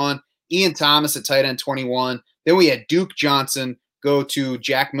Keyshawn Vaughn, Ian Thomas at tight end 21. Then we had Duke Johnson go to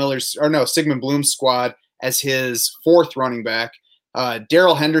Sigmund Bloom's squad as his 4th running back.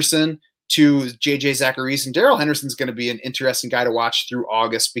 Darrell Henderson to JJ Zachariason. Darrell Henderson's going to be an interesting guy to watch through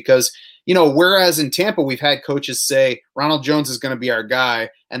August because, whereas in Tampa we've had coaches say Ronald Jones is going to be our guy,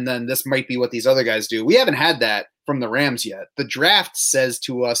 and then this might be what these other guys do. We haven't had that from the Rams yet. The draft says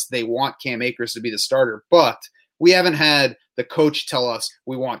to us they want Cam Akers to be the starter, but we haven't had the coach tell us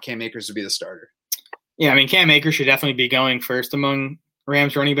we want Cam Akers to be the starter. Yeah, I mean, Cam Akers should definitely be going first among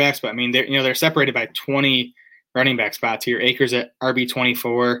Rams running backs, but I mean, they're separated by 20 running back spots here. Akers at RB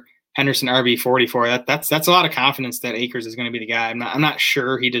 24, Henderson RB 44. That's a lot of confidence that Akers is going to be the guy. I'm not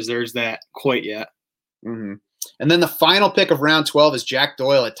sure he deserves that quite yet. Mm-hmm. And then the final pick of round 12 is Jack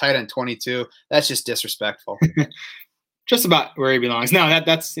Doyle at tight end 22. That's just disrespectful. Just about where he belongs. No,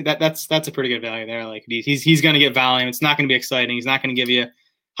 that's a pretty good value there. Like he's going to get volume. It's not going to be exciting. He's not going to give you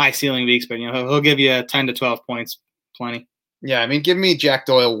high ceiling weeks, but he'll give you 10 to 12 points, plenty. Yeah, I mean, give me Jack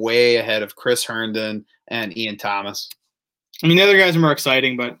Doyle way ahead of Chris Herndon and Ian Thomas. I mean, the other guys are more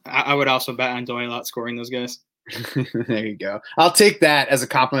exciting, but I would also bet on Doyle outscoring those guys. There you go. I'll take that as a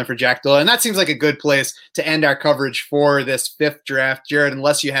compliment for Jack Doyle. And that seems like a good place to end our coverage for this fifth draft. Jared,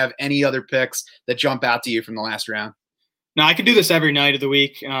 unless you have any other picks that jump out to you from the last round. No, I could do this every night of the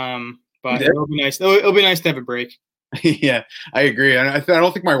week, but it'll be nice. It'll be nice to have a break. Yeah, I agree. I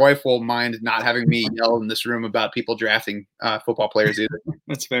don't think my wife will mind not having me yell in this room about people drafting football players either.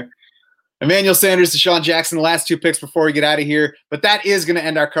 That's fair. Emmanuel Sanders, Deshaun Jackson, the last two picks before we get out of here. But that is going to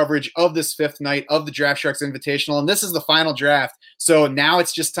end our coverage of this fifth night of the Draft Sharks Invitational. And this is the final draft. So now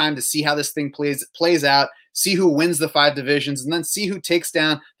it's just time to see how this thing plays out, see who wins the 5 divisions, and then see who takes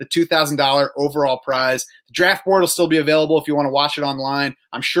down the $2,000 overall prize. The draft board will still be available if you want to watch it online.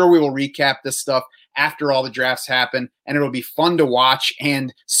 I'm sure we will recap this stuff after all the drafts happen, and it'll be fun to watch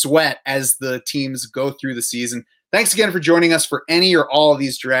and sweat as the teams go through the season. Thanks again for joining us for any or all of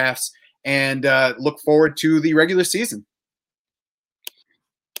these drafts, and look forward to the regular season.